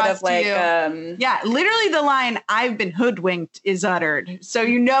no cost to you. Literally the line, I've been hoodwinked, is uttered. So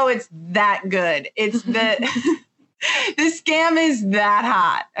it's that good. It's the scam is that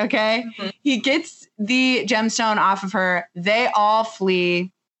hot. Okay. Mm-hmm. He gets the gemstone off of her. They all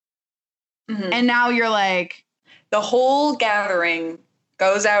flee. Mm-hmm. And now you're like, the whole gathering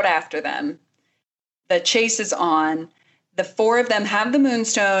goes out after them. The chase is on. The four of them have the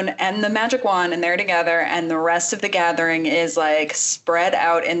moonstone and the magic wand and they're together. And the rest of the gathering is like spread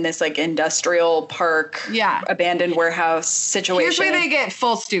out in this like industrial park, abandoned warehouse situation. Here's where they get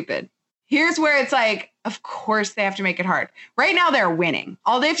full stupid. Here's where it's like, of course they have to make it hard. Right now they're winning.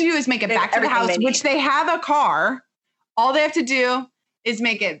 All they have to do is make it back to the house, which they have a car. All they have to do is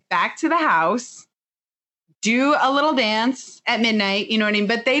make it back to the house, do a little dance at midnight, you know what I mean?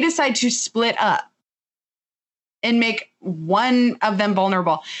 But they decide to split up and make one of them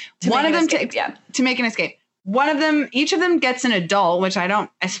vulnerable. To make an escape. One of them, each of them gets an adult, which I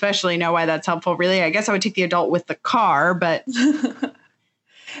don't especially know why that's helpful, really. I guess I would take the adult with the car, but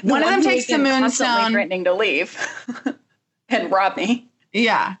one of them takes the moonstone. Threatening to leave and rob me.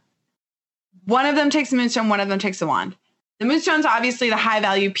 Yeah. One of them takes the moonstone, one of them takes the wand. The moonstone's obviously the high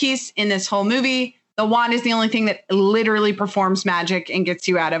value piece in this whole movie. The wand is the only thing that literally performs magic and gets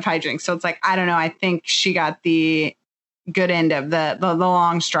you out of hijinks. So it's like, I don't know. I think she got the good end of the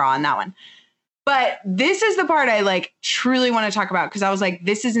long straw on that one. But this is the part I like truly want to talk about because I was like,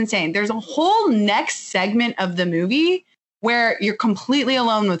 this is insane. There's a whole next segment of the movie where you're completely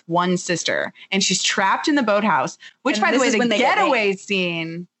alone with one sister and she's trapped in the boathouse, which by the way, the getaway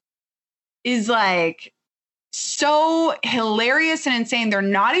scene is like so hilarious and insane. They're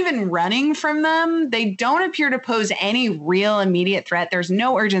not even running from them. They don't appear to pose any real immediate threat. There's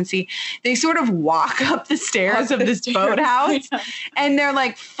no urgency. They sort of walk up the stairs of this boathouse and they're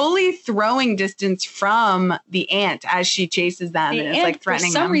like fully throwing distance from the aunt as she chases them. And it's like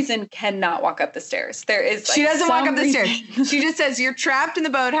threatening them. For some reason cannot walk up the stairs. There is she doesn't walk up the stairs. She just says, "You're trapped in the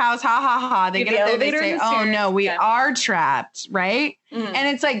boathouse. Ha ha ha." They get up there, they say, "Oh no, we are trapped." Right. Mm-hmm.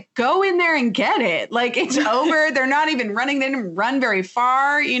 And it's like, go in there and get it. Like, it's over. They're not even running. They didn't run very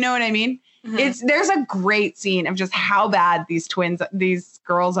far. You know what I mean? Mm-hmm. There's a great scene of just how bad these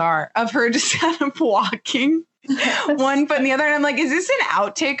girls are, of her just kind of walking one foot in the other. And I'm like, is this an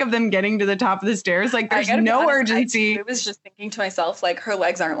outtake of them getting to the top of the stairs? Like, there's no urgency. I was just thinking to myself, like, her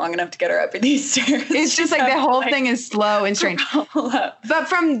legs aren't long enough to get her up these stairs. It's just like the whole thing is slow and strange. But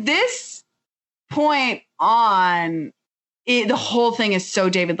from this point on, the whole thing is so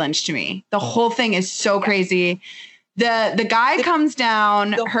David Lynch to me. The whole thing is so crazy. The guy comes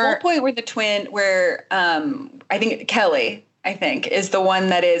down. The whole point where the twin, where I think Kelly, is the one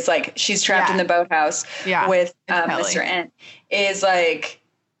that is like, she's trapped in the boathouse with Mr. N, is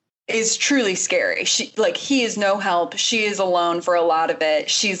truly scary. She, like, he is no help. She is alone for a lot of it.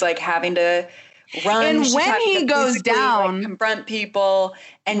 She's like having to run. And when he goes down, like, confront people.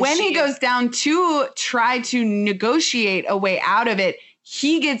 And when he goes down to try to negotiate a way out of it,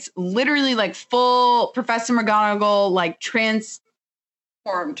 he gets literally like full Professor McGonagall, like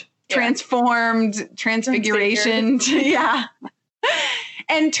transformed, transfiguration. Yeah.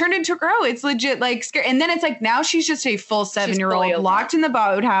 And turned into a girl. It's legit like scary. And then it's like, now she's just a full 7-year-old locked in the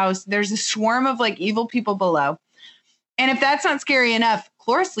boathouse. There's a swarm of like evil people below. And if that's not scary enough,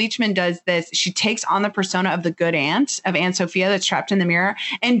 Cloris Leachman does this. She takes on the persona of the good aunt, of Aunt Sophia that's trapped in the mirror,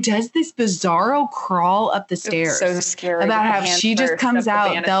 and does this bizarro crawl up the stairs. So scary. About how she just comes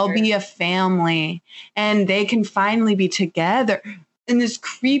out, they'll be a family, and they can finally be together. And this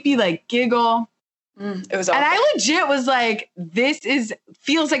creepy like giggle. It was awful. And I legit was like,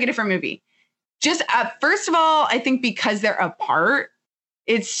 feels like a different movie. Just first of all, I think because they're apart,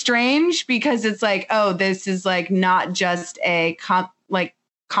 it's strange because it's like, oh, this is like not just a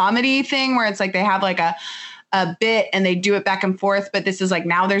comedy thing where it's like they have like a bit and they do it back and forth. But this is like,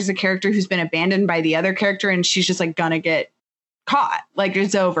 now there's a character who's been abandoned by the other character and she's just like gonna get caught. Like,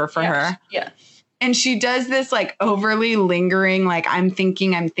 it's over for her. Yeah. And she does this like overly lingering, like I'm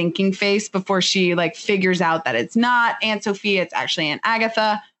thinking face before she like figures out that it's not Aunt Sophia, it's actually Aunt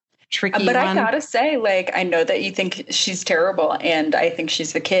Agatha. Tricky but one. I gotta say, like, I know that you think she's terrible and I think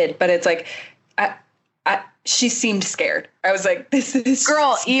she's the kid, but it's like, she seemed scared. I was like, this is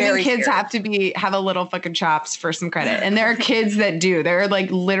girl, even kids scary. have a little fucking chops for some credit. And there are kids that do. They're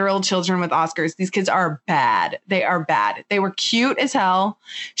like literal children with Oscars. These kids are bad. They are bad. They were cute as hell.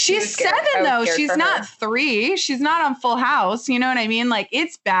 She's 7 though. She's not 3. She's not on Full House. You know what I mean? Like,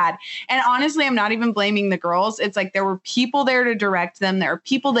 it's bad. And honestly, I'm not even blaming the girls. It's like there were people there to direct them. There are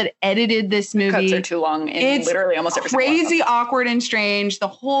people that edited this movie. The cuts are too long. It's literally almost every crazy, awkward, and strange. The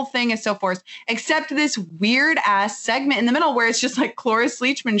whole thing is so forced, except this weird ass segment in the middle where it's just like Cloris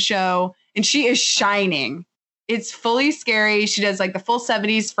Leachman show and she is shining. It's fully scary. She does like the full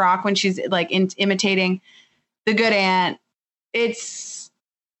 70s frock when she's like imitating the good aunt. It's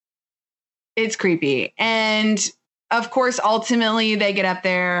creepy. And of course, ultimately they get up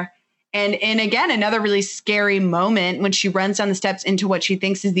there and again, another really scary moment when she runs down the steps into what she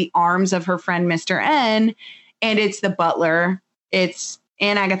thinks is the arms of her friend, Mr. N. And it's the butler. It's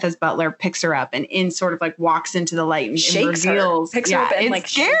Aunt Agatha's butler picks her up and sort of like walks into the light and shakes reveals. Her. Picks her up and it's like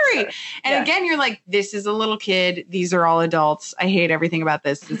scary. And again, you're like, this is a little kid. These are all adults. I hate everything about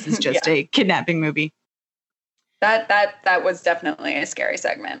this. This is just a kidnapping movie. That was definitely a scary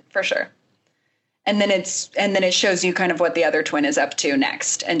segment for sure. And then it shows you kind of what the other twin is up to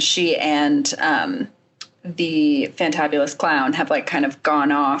next. And she and the fantabulous clown have like kind of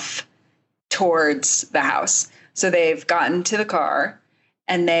gone off towards the house. So they've gotten to the car.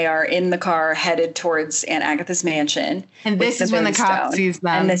 And they are in the car headed towards Aunt Agatha's mansion. And this is when the cop sees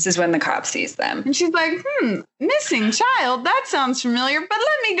them. And this is when the cop sees them. And she's like, missing child. That sounds familiar. But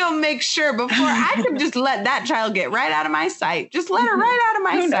let me go make sure before I could just let that child get right out of my sight. Just let her right out of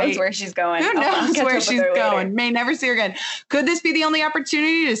my sight. Who knows where she's going? Who knows where she's going? May never see her again. Could this be the only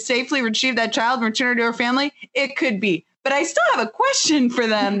opportunity to safely retrieve that child and return her to her family? It could be. But I still have a question for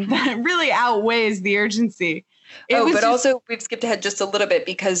them that really outweighs the urgency. But also we've skipped ahead just a little bit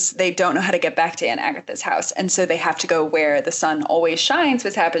because they don't know how to get back to Aunt Agatha's house. And so they have to go where the sun always shines,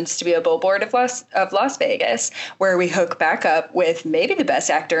 which happens to be a billboard of Las Vegas, where we hook back up with maybe the best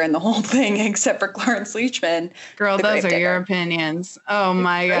actor in the whole thing, except for Clarence Leachman. Girl, those are your opinions. Oh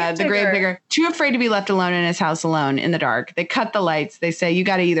my God. The grave digger. Too afraid to be left alone in his house alone in the dark. They cut the lights. They say, you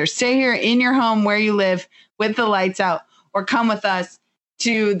got to either stay here in your home where you live with the lights out or come with us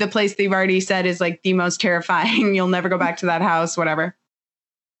to the place they've already said is like the most terrifying. You'll never go back to that house, whatever.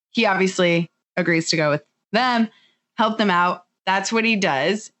 He obviously agrees to go with them, help them out. That's what he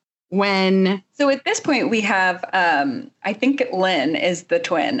does. So at this point we have, I think Lynn is the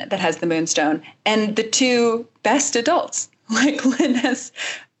twin that has the moonstone, and the two best adults. Like Lynn has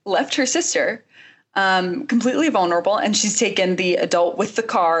left her sister completely vulnerable, and she's taken the adult with the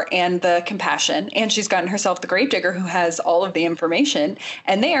car and the compassion, and she's gotten herself the gravedigger who has all of the information,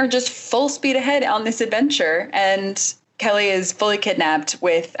 and they are just full speed ahead on this adventure. And Kelly is fully kidnapped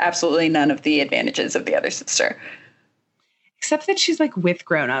with absolutely none of the advantages of the other sister. Except that she's like with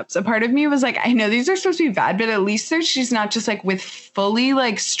grown-ups. A part of me was like, I know these are supposed to be bad, but at least she's not just like with fully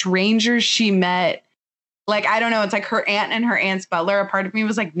like strangers she met. Like, I don't know. It's like her aunt and her aunt's butler. A part of me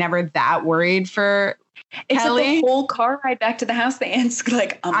was like never that worried for Kelly. The whole car ride back to the house, the aunt's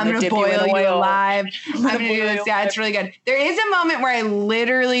like, I'm going to boil you alive. I'm going to do this. Yeah, it's really good. There is a moment where I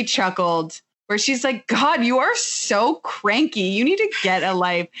literally chuckled where she's like, God, you are so cranky. You need to get a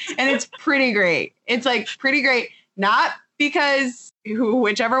life. And it's pretty great. It's like pretty great. Not because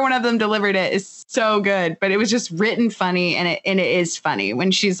whichever one of them delivered it is so good, but it was just written funny, and it is funny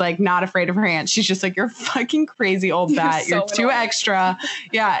when she's like not afraid of her aunt. She's just like, you're fucking crazy old bat. You're too extra.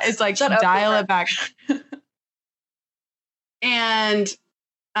 Yeah, it's like dial it back. And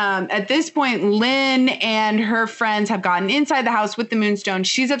at this point, Lynn and her friends have gotten inside the house with the moonstone.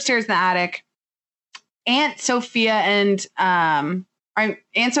 She's upstairs in the attic. Aunt Sophia and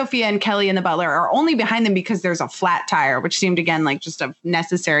Kelly and the butler are only behind them because there's a flat tire, which seemed again like just a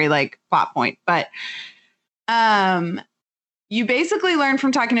necessary like plot point. But you basically learn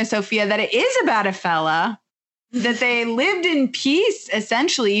from talking to Sophia that it is about a fella, that they lived in peace,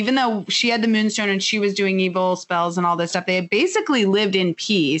 essentially, even though she had the moonstone and she was doing evil spells and all this stuff. They had basically lived in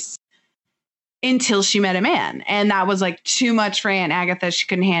peace until she met a man. And that was like too much for Aunt Agatha. She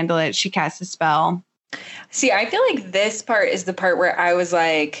couldn't handle it. She cast a spell. See, I feel like this part is the part where I was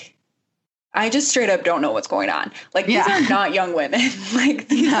like, I just straight up don't know what's going on. Like, these are not young women. Like,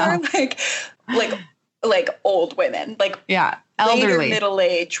 these are like old women, like elderly, later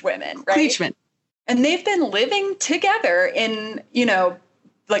middle-aged women, right? Cleachman. And they've been living together in,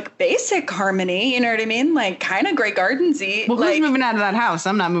 like basic harmony. You know what I mean? Like kind of Grey Gardens-y. Well, who's moving out of that house?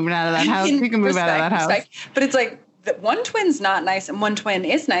 I'm not moving out of that house. You can move out of that house. But it's like, one twin's not nice and one twin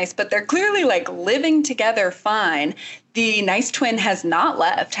is nice, but they're clearly like living together fine. The nice twin has not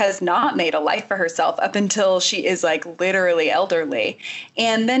left, has not made a life for herself up until she is like literally elderly.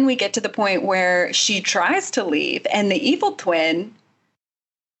 And then we get to the point where she tries to leave and the evil twin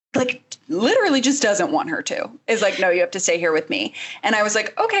like literally just doesn't want her to. Is like, no, you have to stay here with me. And I was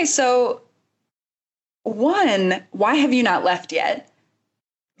like, okay, so one, why have you not left yet?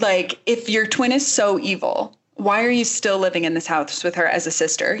 Like, if your twin is so evil, why are you still living in this house with her as a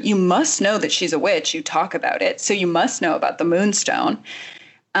sister? You must know that she's a witch. You talk about it. So you must know about the moonstone.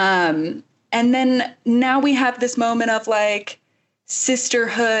 And then now we have this moment of like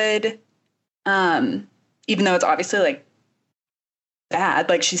sisterhood, even though it's obviously like bad,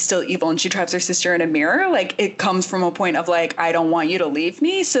 like she's still evil and she traps her sister in a mirror. Like it comes from a point of like, I don't want you to leave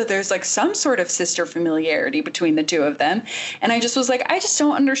me. So there's like some sort of sister familiarity between the two of them. And I just was like, I just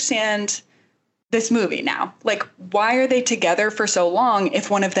don't understand this movie now. Like, why are they together for so long if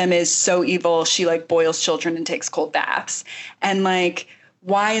one of them is so evil she like boils children and takes cold baths? And like,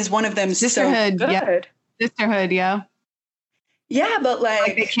 why is one of them sisterhood, so good? Yeah. Sisterhood, yeah. Yeah, but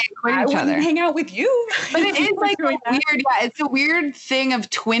like they can't quit I each other. Hang out with you. But it is like a weird, it's a weird thing of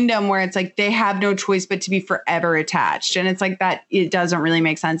twindom where it's like they have no choice but to be forever attached. And it's like that, it doesn't really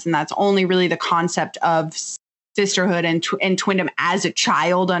make sense. And that's only really the concept of sisterhood and twindom as a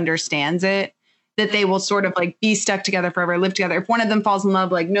child understands it. That they will sort of like be stuck together forever, live together. If one of them falls in love,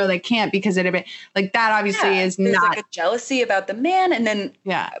 like, no, they can't because like that obviously is not like a jealousy about the man. And then,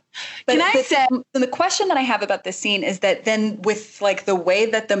 but the question that I have about this scene is that then with like the way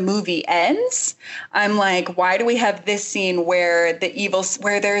that the movie ends, I'm like, why do we have this scene where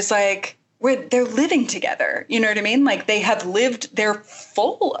there's like, where they're living together? You know what I mean? Like they have lived their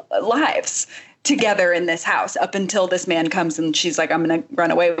full lives together in this house up until this man comes and she's like, I'm going to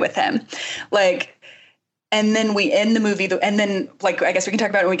run away with him. Like, and then we end the movie and then like, I guess we can talk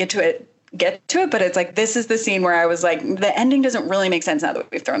about it when we get to it. get to it, but it's like, this is the scene where I was like, the ending doesn't really make sense now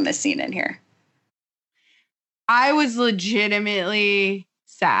that we've thrown this scene in here. I was legitimately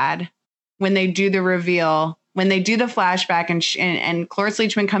sad when they do the reveal, when they do the flashback, and Cloris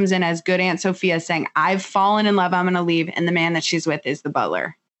Leachman comes in as good Aunt Sophia saying, I've fallen in love, I'm going to leave. And the man that she's with is the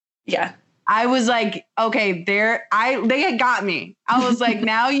butler. Yeah. I was like, okay, they had got me. I was like,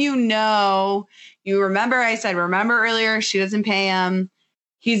 now you know, you remember I said, remember earlier, she doesn't pay him.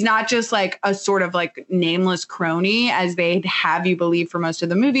 He's not just like a sort of like nameless crony as they have you believe for most of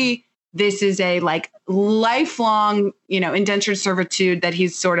the movie. This is a like lifelong, indentured servitude that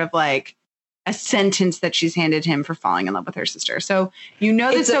he's sort of like a sentence that she's handed him for falling in love with her sister. So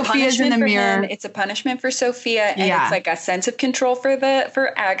that Sophia's in the mirror. It's a punishment for Sophia, and it's like a sense of control for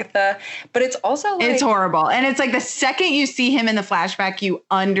Agatha. But it's also like, it's horrible. And it's like the second you see him in the flashback, you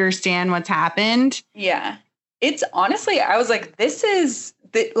understand what's happened. Yeah. It's honestly, I was like, this is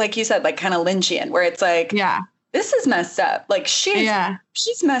like you said, like kind of Lynchian, where it's like, this is messed up. Like she's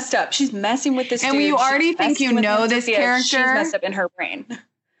messed up. She's messing with this. And dude. you already think you know this character. She's messed up in her brain.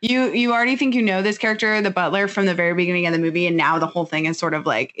 You already think you know this character, the butler, from the very beginning of the movie, and now the whole thing is sort of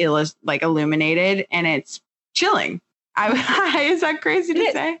like illuminated, and it's chilling. Is that crazy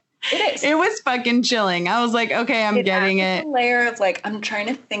to say? It is. It was fucking chilling. I was like, okay, I'm getting it. A layer of like, I'm trying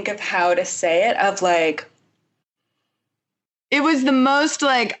to think of how to say it. Of like, it was the most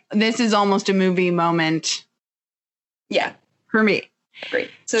like, this is almost a movie moment. Yeah, for me.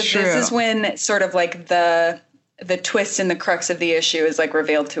 Great. So This is when sort of like the twist and the crux of the issue is like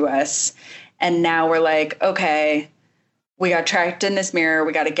revealed to us. And now we're like, okay, we got trapped in this mirror.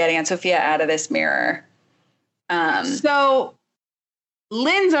 We got to get Aunt Sophia out of this mirror. So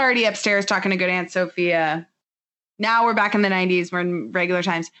Lynn's already upstairs talking to good Aunt Sophia. Now we're back in the 90s. We're in regular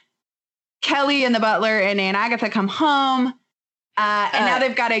times. Kelly and the butler and Aunt Agatha come home. And now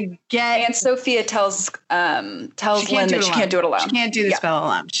they've got to get... Aunt Sophia tells Lynn that she can't do it alone. She can't do the spell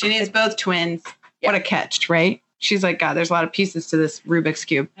alone. She needs both twins. What a catch, right? She's like, God, there's a lot of pieces to this Rubik's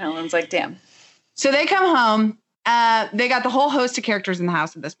Cube. And Lynn's like, damn. So they come home. They got the whole host of characters in the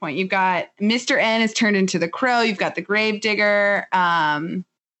house at this point. You've got Mr. N is turned into the Crow. You've got the Gravedigger. And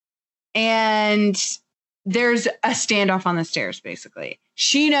there's a standoff on the stairs, basically.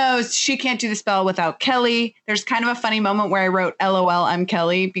 She knows she can't do the spell without Kelly. There's kind of a funny moment where I wrote, LOL, I'm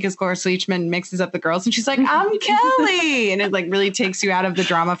Kelly, because Cloris Leachman mixes up the girls. And she's like, I'm Kelly. And it like really takes you out of the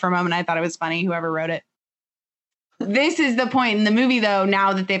drama for a moment. I thought it was funny, whoever wrote it. This is the point in the movie, though,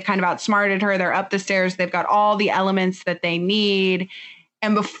 now that they've kind of outsmarted her, they're up the stairs, they've got all the elements that they need.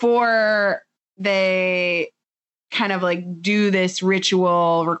 And before they kind of like do this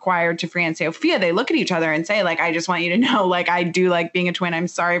ritual required to free Aunt Sophia, they look at each other and say, like, I just want you to know, like, I do like being a twin. I'm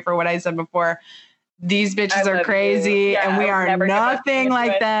sorry for what I said before. These bitches are crazy and we are nothing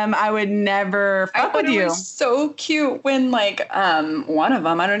like them. I would never fuck with you. It was so cute when like one of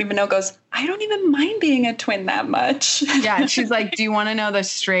them, I don't even know, goes, I don't even mind being a twin that much. Yeah. She's like, do you want to know the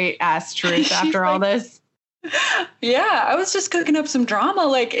straight ass truth after all this? Yeah, I was just cooking up some drama.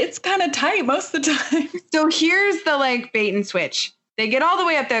 Like, it's kind of tight most of the time. So here's the like bait and switch. They get all the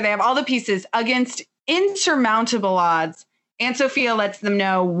way up there. They have all the pieces against insurmountable odds. Aunt Sophia lets them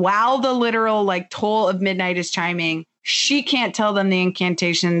know while the literal like toll of midnight is chiming, she can't tell them the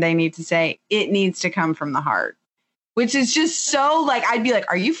incantation they need to say. It needs to come from the heart, which is just so like, I'd be like,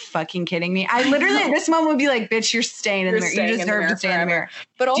 are you fucking kidding me? I literally at this moment would be like, bitch, you're staying in the mirror. You deserve to stay in the mirror.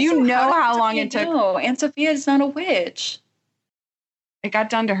 But also, do you know how long it took? No, Aunt Sophia is not a witch. It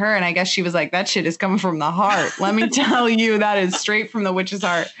got done to her, and I guess she was like, that shit is coming from the heart. Let me tell you, that is straight from the witch's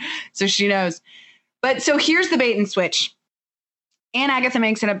heart. So she knows. But so here's the bait and switch. Aunt Agatha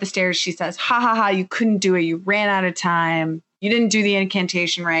makes it up the stairs. She says, ha, ha, ha, you couldn't do it. You ran out of time. You didn't do the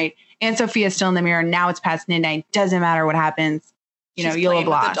incantation right. Aunt Sophia's still in the mirror. Now it's past midnight. Doesn't matter what happens. You'll have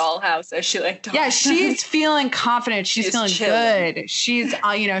lost. The dollhouse as she like yeah, she's feeling confident. She's feeling chilling. Good. She's,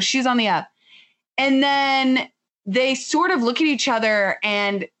 she's on the up. And then they sort of look at each other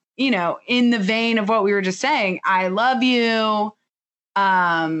and, in the vein of what we were just saying, I love you.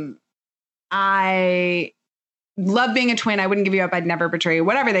 I love being a twin. I wouldn't give you up. I'd never betray you,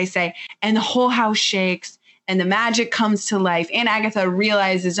 whatever they say. And the whole house shakes and the magic comes to life. Aunt Agatha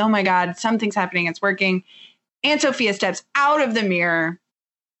realizes, oh my God, something's happening. It's working. Aunt Sophia steps out of the mirror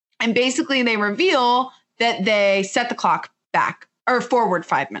and basically they reveal that they set the clock back or forward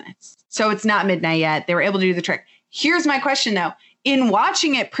 5 minutes. So it's not midnight yet. They were able to do the trick. Here's my question though. In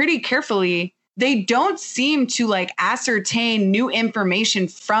watching it pretty carefully, they don't seem to like ascertain new information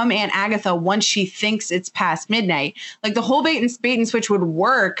from Aunt Agatha once she thinks it's past midnight. Like the whole bait and switch would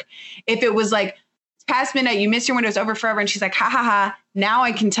work if it was like it's past midnight. You missed your window. It's over forever. And she's like, ha ha ha. Now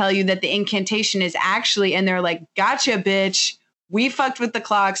I can tell you that the incantation is actually, and they're like, gotcha, bitch. We fucked with the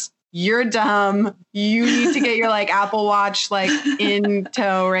clocks. You're dumb. You need to get your like Apple Watch like in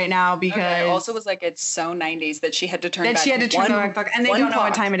tow right now because it also was like it's so 90s that she had to turn the back clock and they don't know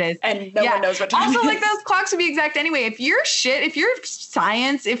what time it is. And no one knows what time also, it is. like those clocks would be exact anyway. If you're shit, if you're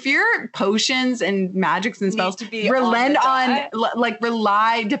science, if you're potions and magics and spells, depend on an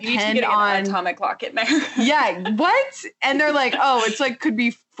atomic clock in there. Yeah. What? And they're like, oh, it's like could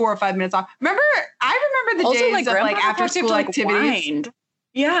be 4 or 5 minutes off. I remember the also, days of like after school activities. Wind.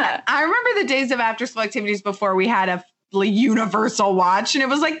 Yeah. I remember the days of after school activities before we had a universal watch. And it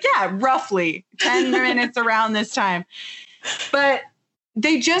was like, yeah, roughly 10 minutes around this time. But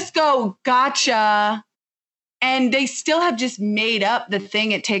they just go, gotcha. And they still have just made up the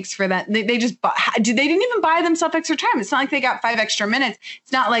thing it takes for that. They didn't even buy themselves extra time. It's not like they got 5 extra minutes.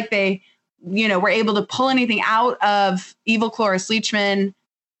 It's not like they, were able to pull anything out of evil Cloris Leachman.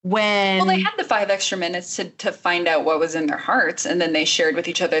 Well, they had the 5 extra minutes to find out what was in their hearts, and then they shared with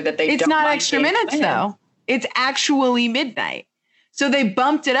each other that it's not extra minutes though. It's actually midnight. So they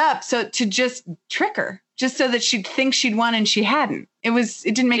bumped it up to just trick her, just so that she'd think she'd won and she hadn't. It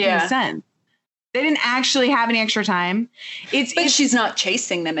didn't make any sense. They didn't actually have any extra time. But she's not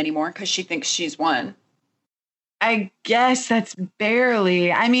chasing them anymore because she thinks she's won. I guess that's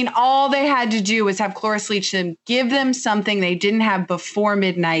barely. I mean, all they had to do was have Cloris Leachman give them something they didn't have before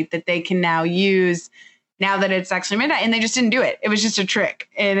midnight that they can now use now that it's actually midnight. And they just didn't do it. It was just a trick.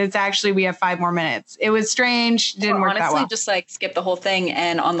 And it's actually, we have 5 more minutes. It was strange. Didn't work that well. Honestly, just like skip the whole thing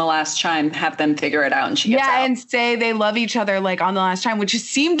and on the last chime, have them figure it out. And she gets out. And say they love each other like on the last time, which just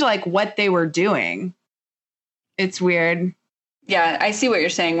seemed like what they were doing. It's weird. Yeah, I see what you're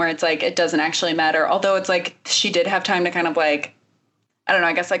saying where it's like, it doesn't actually matter. Although it's like, she did have time to kind of like, I don't know,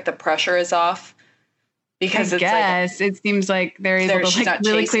 I guess like the pressure is off. Because it seems like they're able to like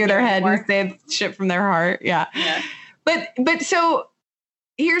really clear their head and say shit from their heart. Yeah. But so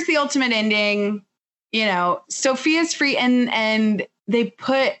here's the ultimate ending. Sophia's free and they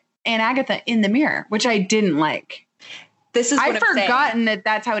put Aunt Agatha in the mirror, which I didn't like. I've forgotten that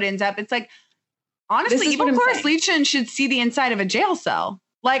that's how it ends up. It's like, honestly, evil Cloris Leachman should see the inside of a jail cell.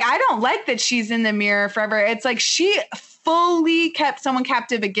 Like, I don't like that she's in the mirror forever. It's like she fully kept someone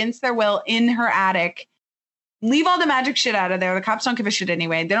captive against their will in her attic. Leave all the magic shit out of there. The cops don't give a shit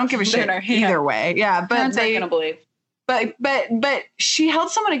anyway. They don't give a shit either way. Yeah, but they gonna believe. But she held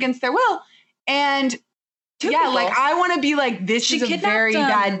someone against their will, and like I want to be like this is a very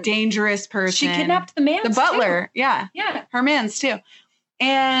bad, dangerous person. She kidnapped the man, the butler. Too. Yeah, her man's too,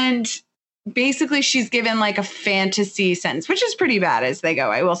 and basically she's given like a fantasy sentence, which is pretty bad as they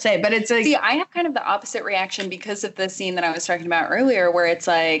go, I will say. But it's like, I have kind of the opposite reaction because of the scene that I was talking about earlier, where it's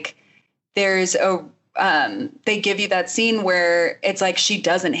like there's they give you that scene where it's like she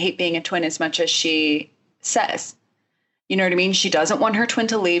doesn't hate being a twin as much as she says. You know what I mean? She doesn't want her twin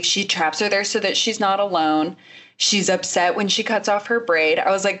to leave. She traps her there so that she's not alone. She's upset when she cuts off her braid. I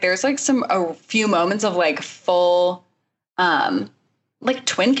was like, there's like a few moments of like full, like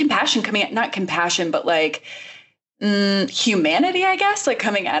twin compassion coming out, not compassion, but like humanity, I guess, like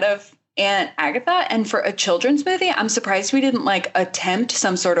coming out of Aunt Agatha. And for a children's movie, I'm surprised we didn't like attempt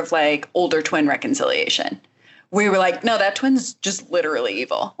some sort of like older twin reconciliation. We were like, no, that twin's just literally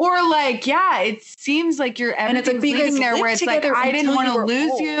evil. Or like, it seems like you're everything's leading there where it's like, I didn't want to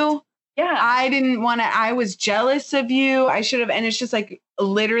lose you. Yeah. I didn't want to, I was jealous of you. I should have. And it's just like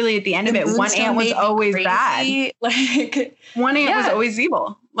literally at the end of it, one aunt was always bad. Like one aunt was always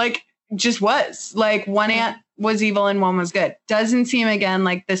evil. Like just was like one aunt was evil and one was good. Doesn't seem again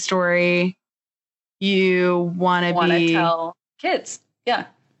like the story you want to tell kids. Yeah.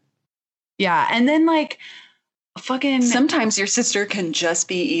 Yeah. And then like fucking sometimes your sister can just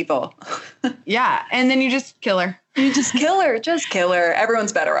be evil. Yeah. And then you just kill her. You just kill her. Just kill her.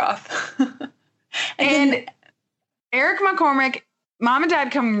 Everyone's better off. and Eric McCormack, mom and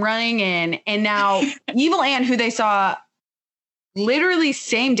dad come running in, and now evil aunt, who they saw literally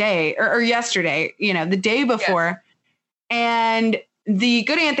same day or yesterday, the day before, and the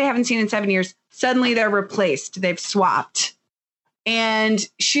good aunt they haven't seen in 7 years, suddenly they're replaced. They've swapped. And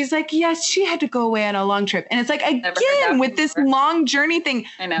she's like, yes, she had to go away on a long trip. And it's like, again, with this long journey thing,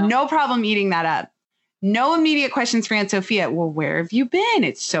 I know. No problem eating that up. No immediate questions for Aunt Sophia. Well, where have you been?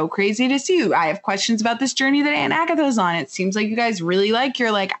 It's so crazy to see you. I have questions about this journey that Aunt Agatha's on. It seems like you guys really like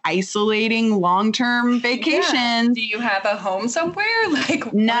your like isolating long-term vacations. Yeah. Do you have a home somewhere?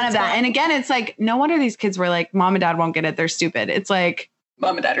 Like none of that. And again, it's like, no wonder these kids were like, mom and dad won't get it. They're stupid. It's like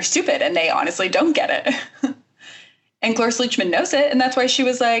mom and dad are stupid and they honestly don't get it. And Cloris Leachman knows it. And that's why she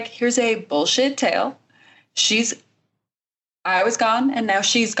was like, here's a bullshit tale. I was gone and now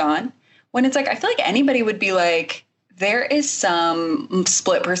she's gone. When it's like, I feel like anybody would be like, there is some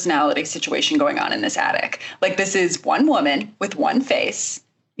split personality situation going on in this attic. Like, this is one woman with one face.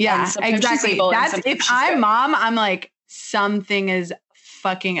 Yeah, exactly. That's if I'm mom, I'm like, something is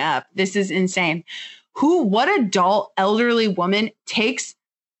fucking up. This is insane. What adult elderly woman takes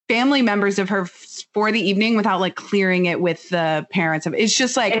family members of her for the evening without like clearing it with the parents of it? It's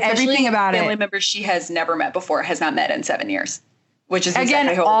just like everything about family members she has never met before, has not met in 7 years. Which is again,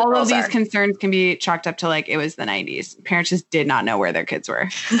 exactly all of these concerns can be chalked up to like it was the 90s. Parents just did not know where their kids were.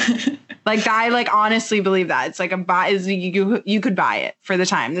 Like I like honestly believe that it's like you could buy it for the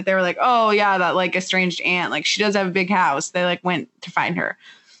time that they were like, oh yeah, that like estranged aunt, like she does have a big house. They like went to find her,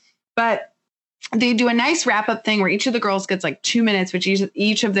 but they do a nice wrap up thing where each of the girls gets like 2 minutes, which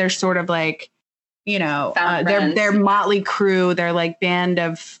each of their sort of like, you know, their motley crew, their like band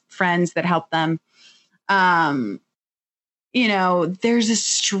of friends that help them. You know, there's a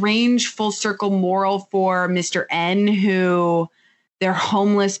strange full circle moral for Mr. N, who their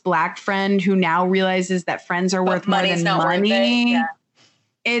homeless black friend who now realizes that friends are worth more than money. Yeah.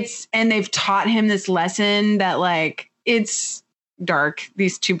 And they've taught him this lesson that like, it's dark.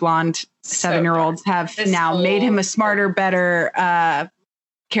 These two blonde 7-year-olds have now made him a smarter, better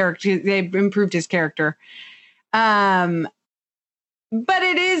character. They've improved his character. But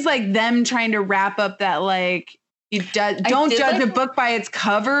it is like them trying to wrap up that like, don't judge a book by its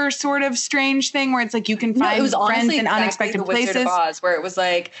cover sort of strange thing where it's like you can find friends in unexpected places. Wizard of Oz, where it was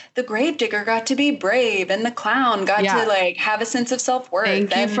like the gravedigger got to be brave and the clown got to like have a sense of self-worth.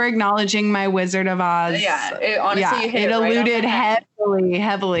 Thank you for acknowledging my Wizard of Oz. Yeah, it alluded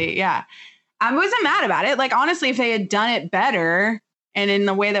heavily. Yeah. I wasn't mad about it. Like, honestly, if they had done it better and in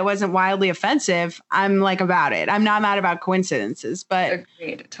the way that wasn't wildly offensive, I'm like about it. I'm not mad about coincidences, but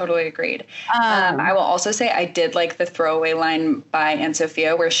totally agreed. I will also say I did like the throwaway line by Aunt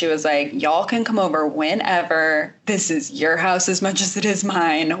Sophia where she was like, y'all can come over whenever. This is your house as much as it is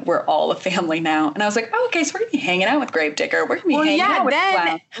mine. We're all a family now. And I was like, oh, okay, so we're gonna be hanging out with Gravedigger. We're gonna be hanging out with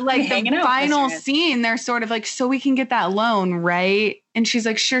then like the final scene, they're sort of like, so we can get that loan, right? And she's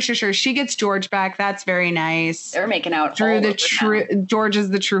like, sure. She gets George back. That's very nice. They're making out. George is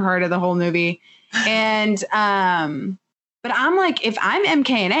the true heart of the whole movie. And, but I'm like, if I'm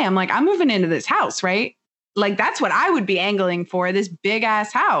MKA, I'm like, I'm moving into this house, right? Like, that's what I would be angling for, this big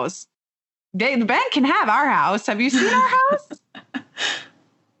ass house. The band can have our house. Have you seen our house?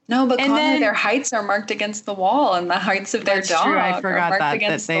 No, but their heights are marked against the wall, and the heights of their dog. True. I forgot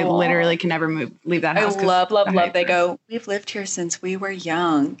that they literally can never leave that house. I love. They go, we've lived here since we were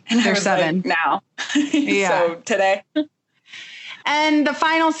young, and they're 7 like, now. Yeah. So today. And the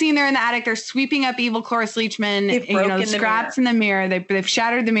final scene, they're in the attic. They're sweeping up evil Cloris Leachman. Scraps in the mirror. They've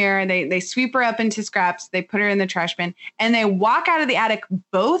shattered the mirror. They sweep her up into scraps. They put her in the trash bin, and they walk out of the attic,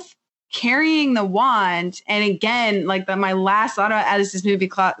 both carrying the wand. And again, like my last thought as this movie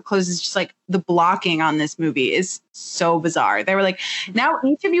closes, just like the blocking on this movie is so bizarre. They were like, now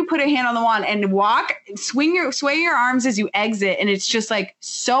each of you put a hand on the wand and sway your arms as you exit. And it's just like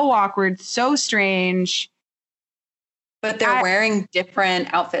so awkward, so strange. But they're wearing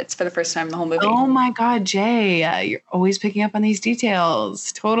different outfits for the first time in the whole movie. Oh my God, Jay, you're always picking up on these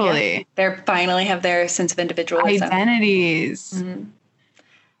details. Totally. Yeah, they finally have their sense of individualism. Identities. Mm-hmm.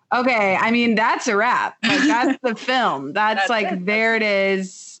 Okay, I mean, that's a wrap. Like, that's the film. That's like, it. There it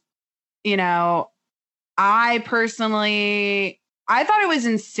is. You know, I thought it was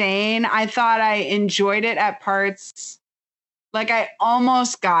insane. I thought I enjoyed it at parts. Like, I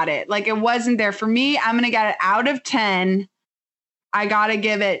almost got it. Like, it wasn't there. For me, I'm going to get it out of 10. I got to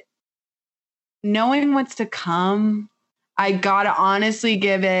give it, knowing what's to come, I got to honestly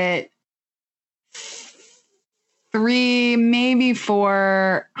give it 3, maybe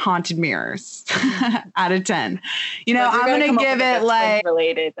 4 haunted mirrors out of 10. You know, I'm going to give it like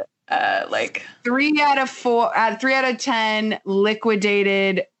related, like 3 out of 4, 3 out of 10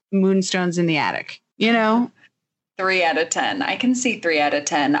 liquidated moonstones in the attic, you know? 3 out of 10. I can see 3 out of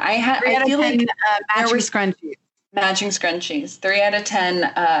 10. I feel like matching scrunchies. Matching scrunchies. 3 out of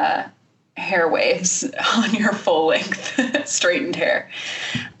 10 hair waves on your full length straightened hair.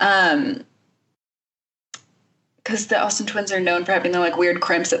 Because the Austin twins are known for having the like weird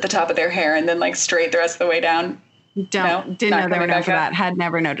crimps at the top of their hair and then like straight the rest of the way down. Didn't know they were known for that. Had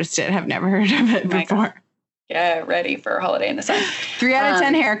never noticed it. Have never heard of it before. God. Yeah, ready for a holiday in the sun. 3 out of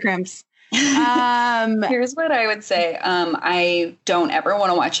 10 hair crimps. Here's what I would say. I don't ever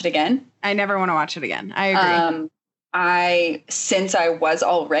want to watch it again. I never want to watch it again. I agree. Since I was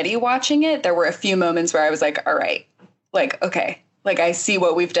already watching it, there were a few moments where I was like, all right, like, okay, like I see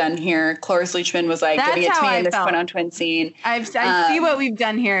what we've done here. Cloris Leachman was like giving it to me in this twin on twin scene. I see what we've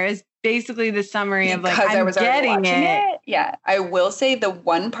done here is basically the summary of like, I was getting it. Yeah. I will say the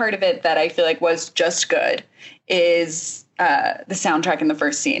one part of it that I feel like was just good is the soundtrack in the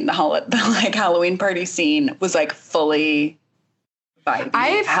first scene. The like Halloween party scene was like fully vibey.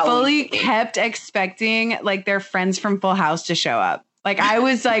 I fully kept expecting like their friends from Full House to show up. Like I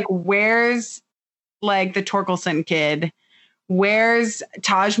was like, where's like the Torkelson kid? Where's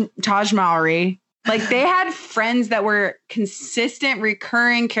Taj Mowry? Like they had friends that were consistent,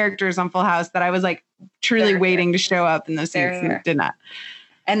 recurring characters on Full House that I was like truly waiting to show up in those scenes and did not.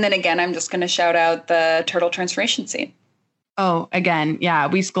 And then again, I'm just going to shout out the turtle transformation scene. Oh, again, yeah,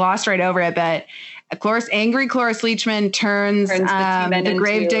 we glossed right over it, but angry Cloris Leachman turns the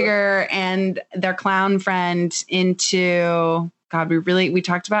gravedigger and their clown friend into, God, we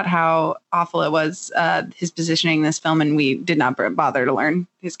talked about how awful it was, his positioning in this film, and we did not bother to learn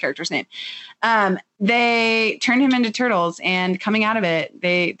his character's name. They turned him into turtles, and coming out of it,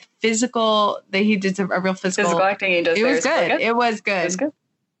 he did a real physical acting. It was good. It was good.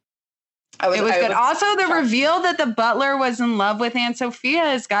 It was good. Also, the reveal that the butler was in love with Aunt Sophia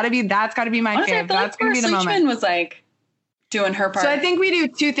that's got to be my favorite. That's going to be the moment. Was like doing her part. So I think we do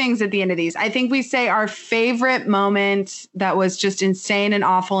two things at the end of these. I think we say our favorite moment that was just insane and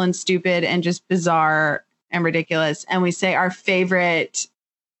awful and stupid and just bizarre and ridiculous. And we say our favorite,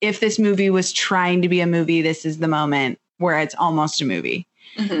 if this movie was trying to be a movie, this is the moment where it's almost a movie.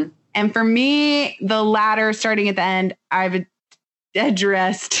 Mm-hmm. And for me, the latter, starting at the end, I've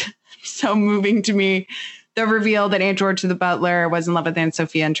addressed, so moving to me, the reveal that Aunt George the butler was in love with Aunt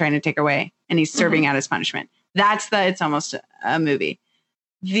Sophia and trying to take her away, and he's serving out his punishment. It's almost a movie.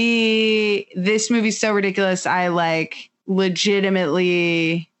 This movie's so ridiculous. I like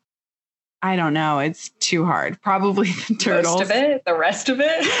legitimately, I don't know. It's too hard. Probably the turtles. The rest of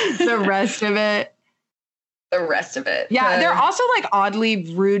it. Yeah. They're also like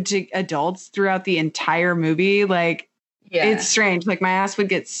oddly rude to adults throughout the entire movie. Like, it's strange. Like my ass would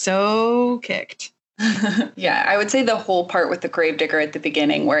get so kicked. Yeah, I would say the whole part with the gravedigger at the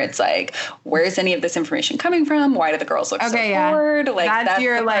beginning where it's like, where's any of this information coming from? Why do the girls look so bored? Like that's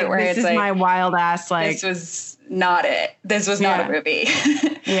your like, this is like, my wild ass. Like this was not it. This was not a movie.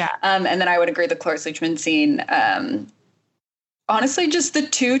 Yeah. And then I would agree the Cloris Leachman scene. Honestly, just the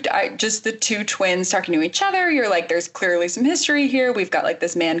two twins talking to each other. You're like, there's clearly some history here. We've got like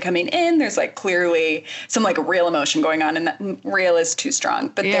this man coming in. There's like clearly some like real emotion going on, and that real is too strong,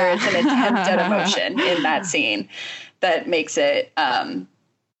 but there is an attempt at emotion in that scene that makes it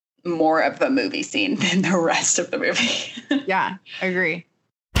more of a movie scene than the rest of the movie. Yeah, I agree.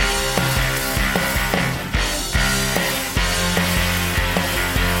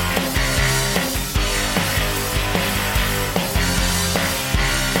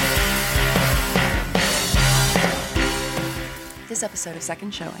 This episode of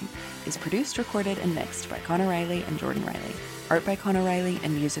Second Showing is produced, recorded, and mixed by Connor Riley and Jordan Riley. Art by Connor Riley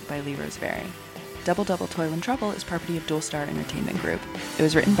and music by Lee Roseberry. Double Double Toil and Trouble is property of Dualstar Entertainment Group. It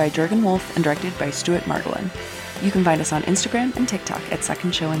was written by Jurgen Wolf and directed by Stuart Margolin. You can find us on Instagram and TikTok at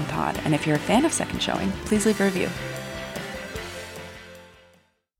Second Showing Pod, and if you're a fan of Second Showing, please leave a review.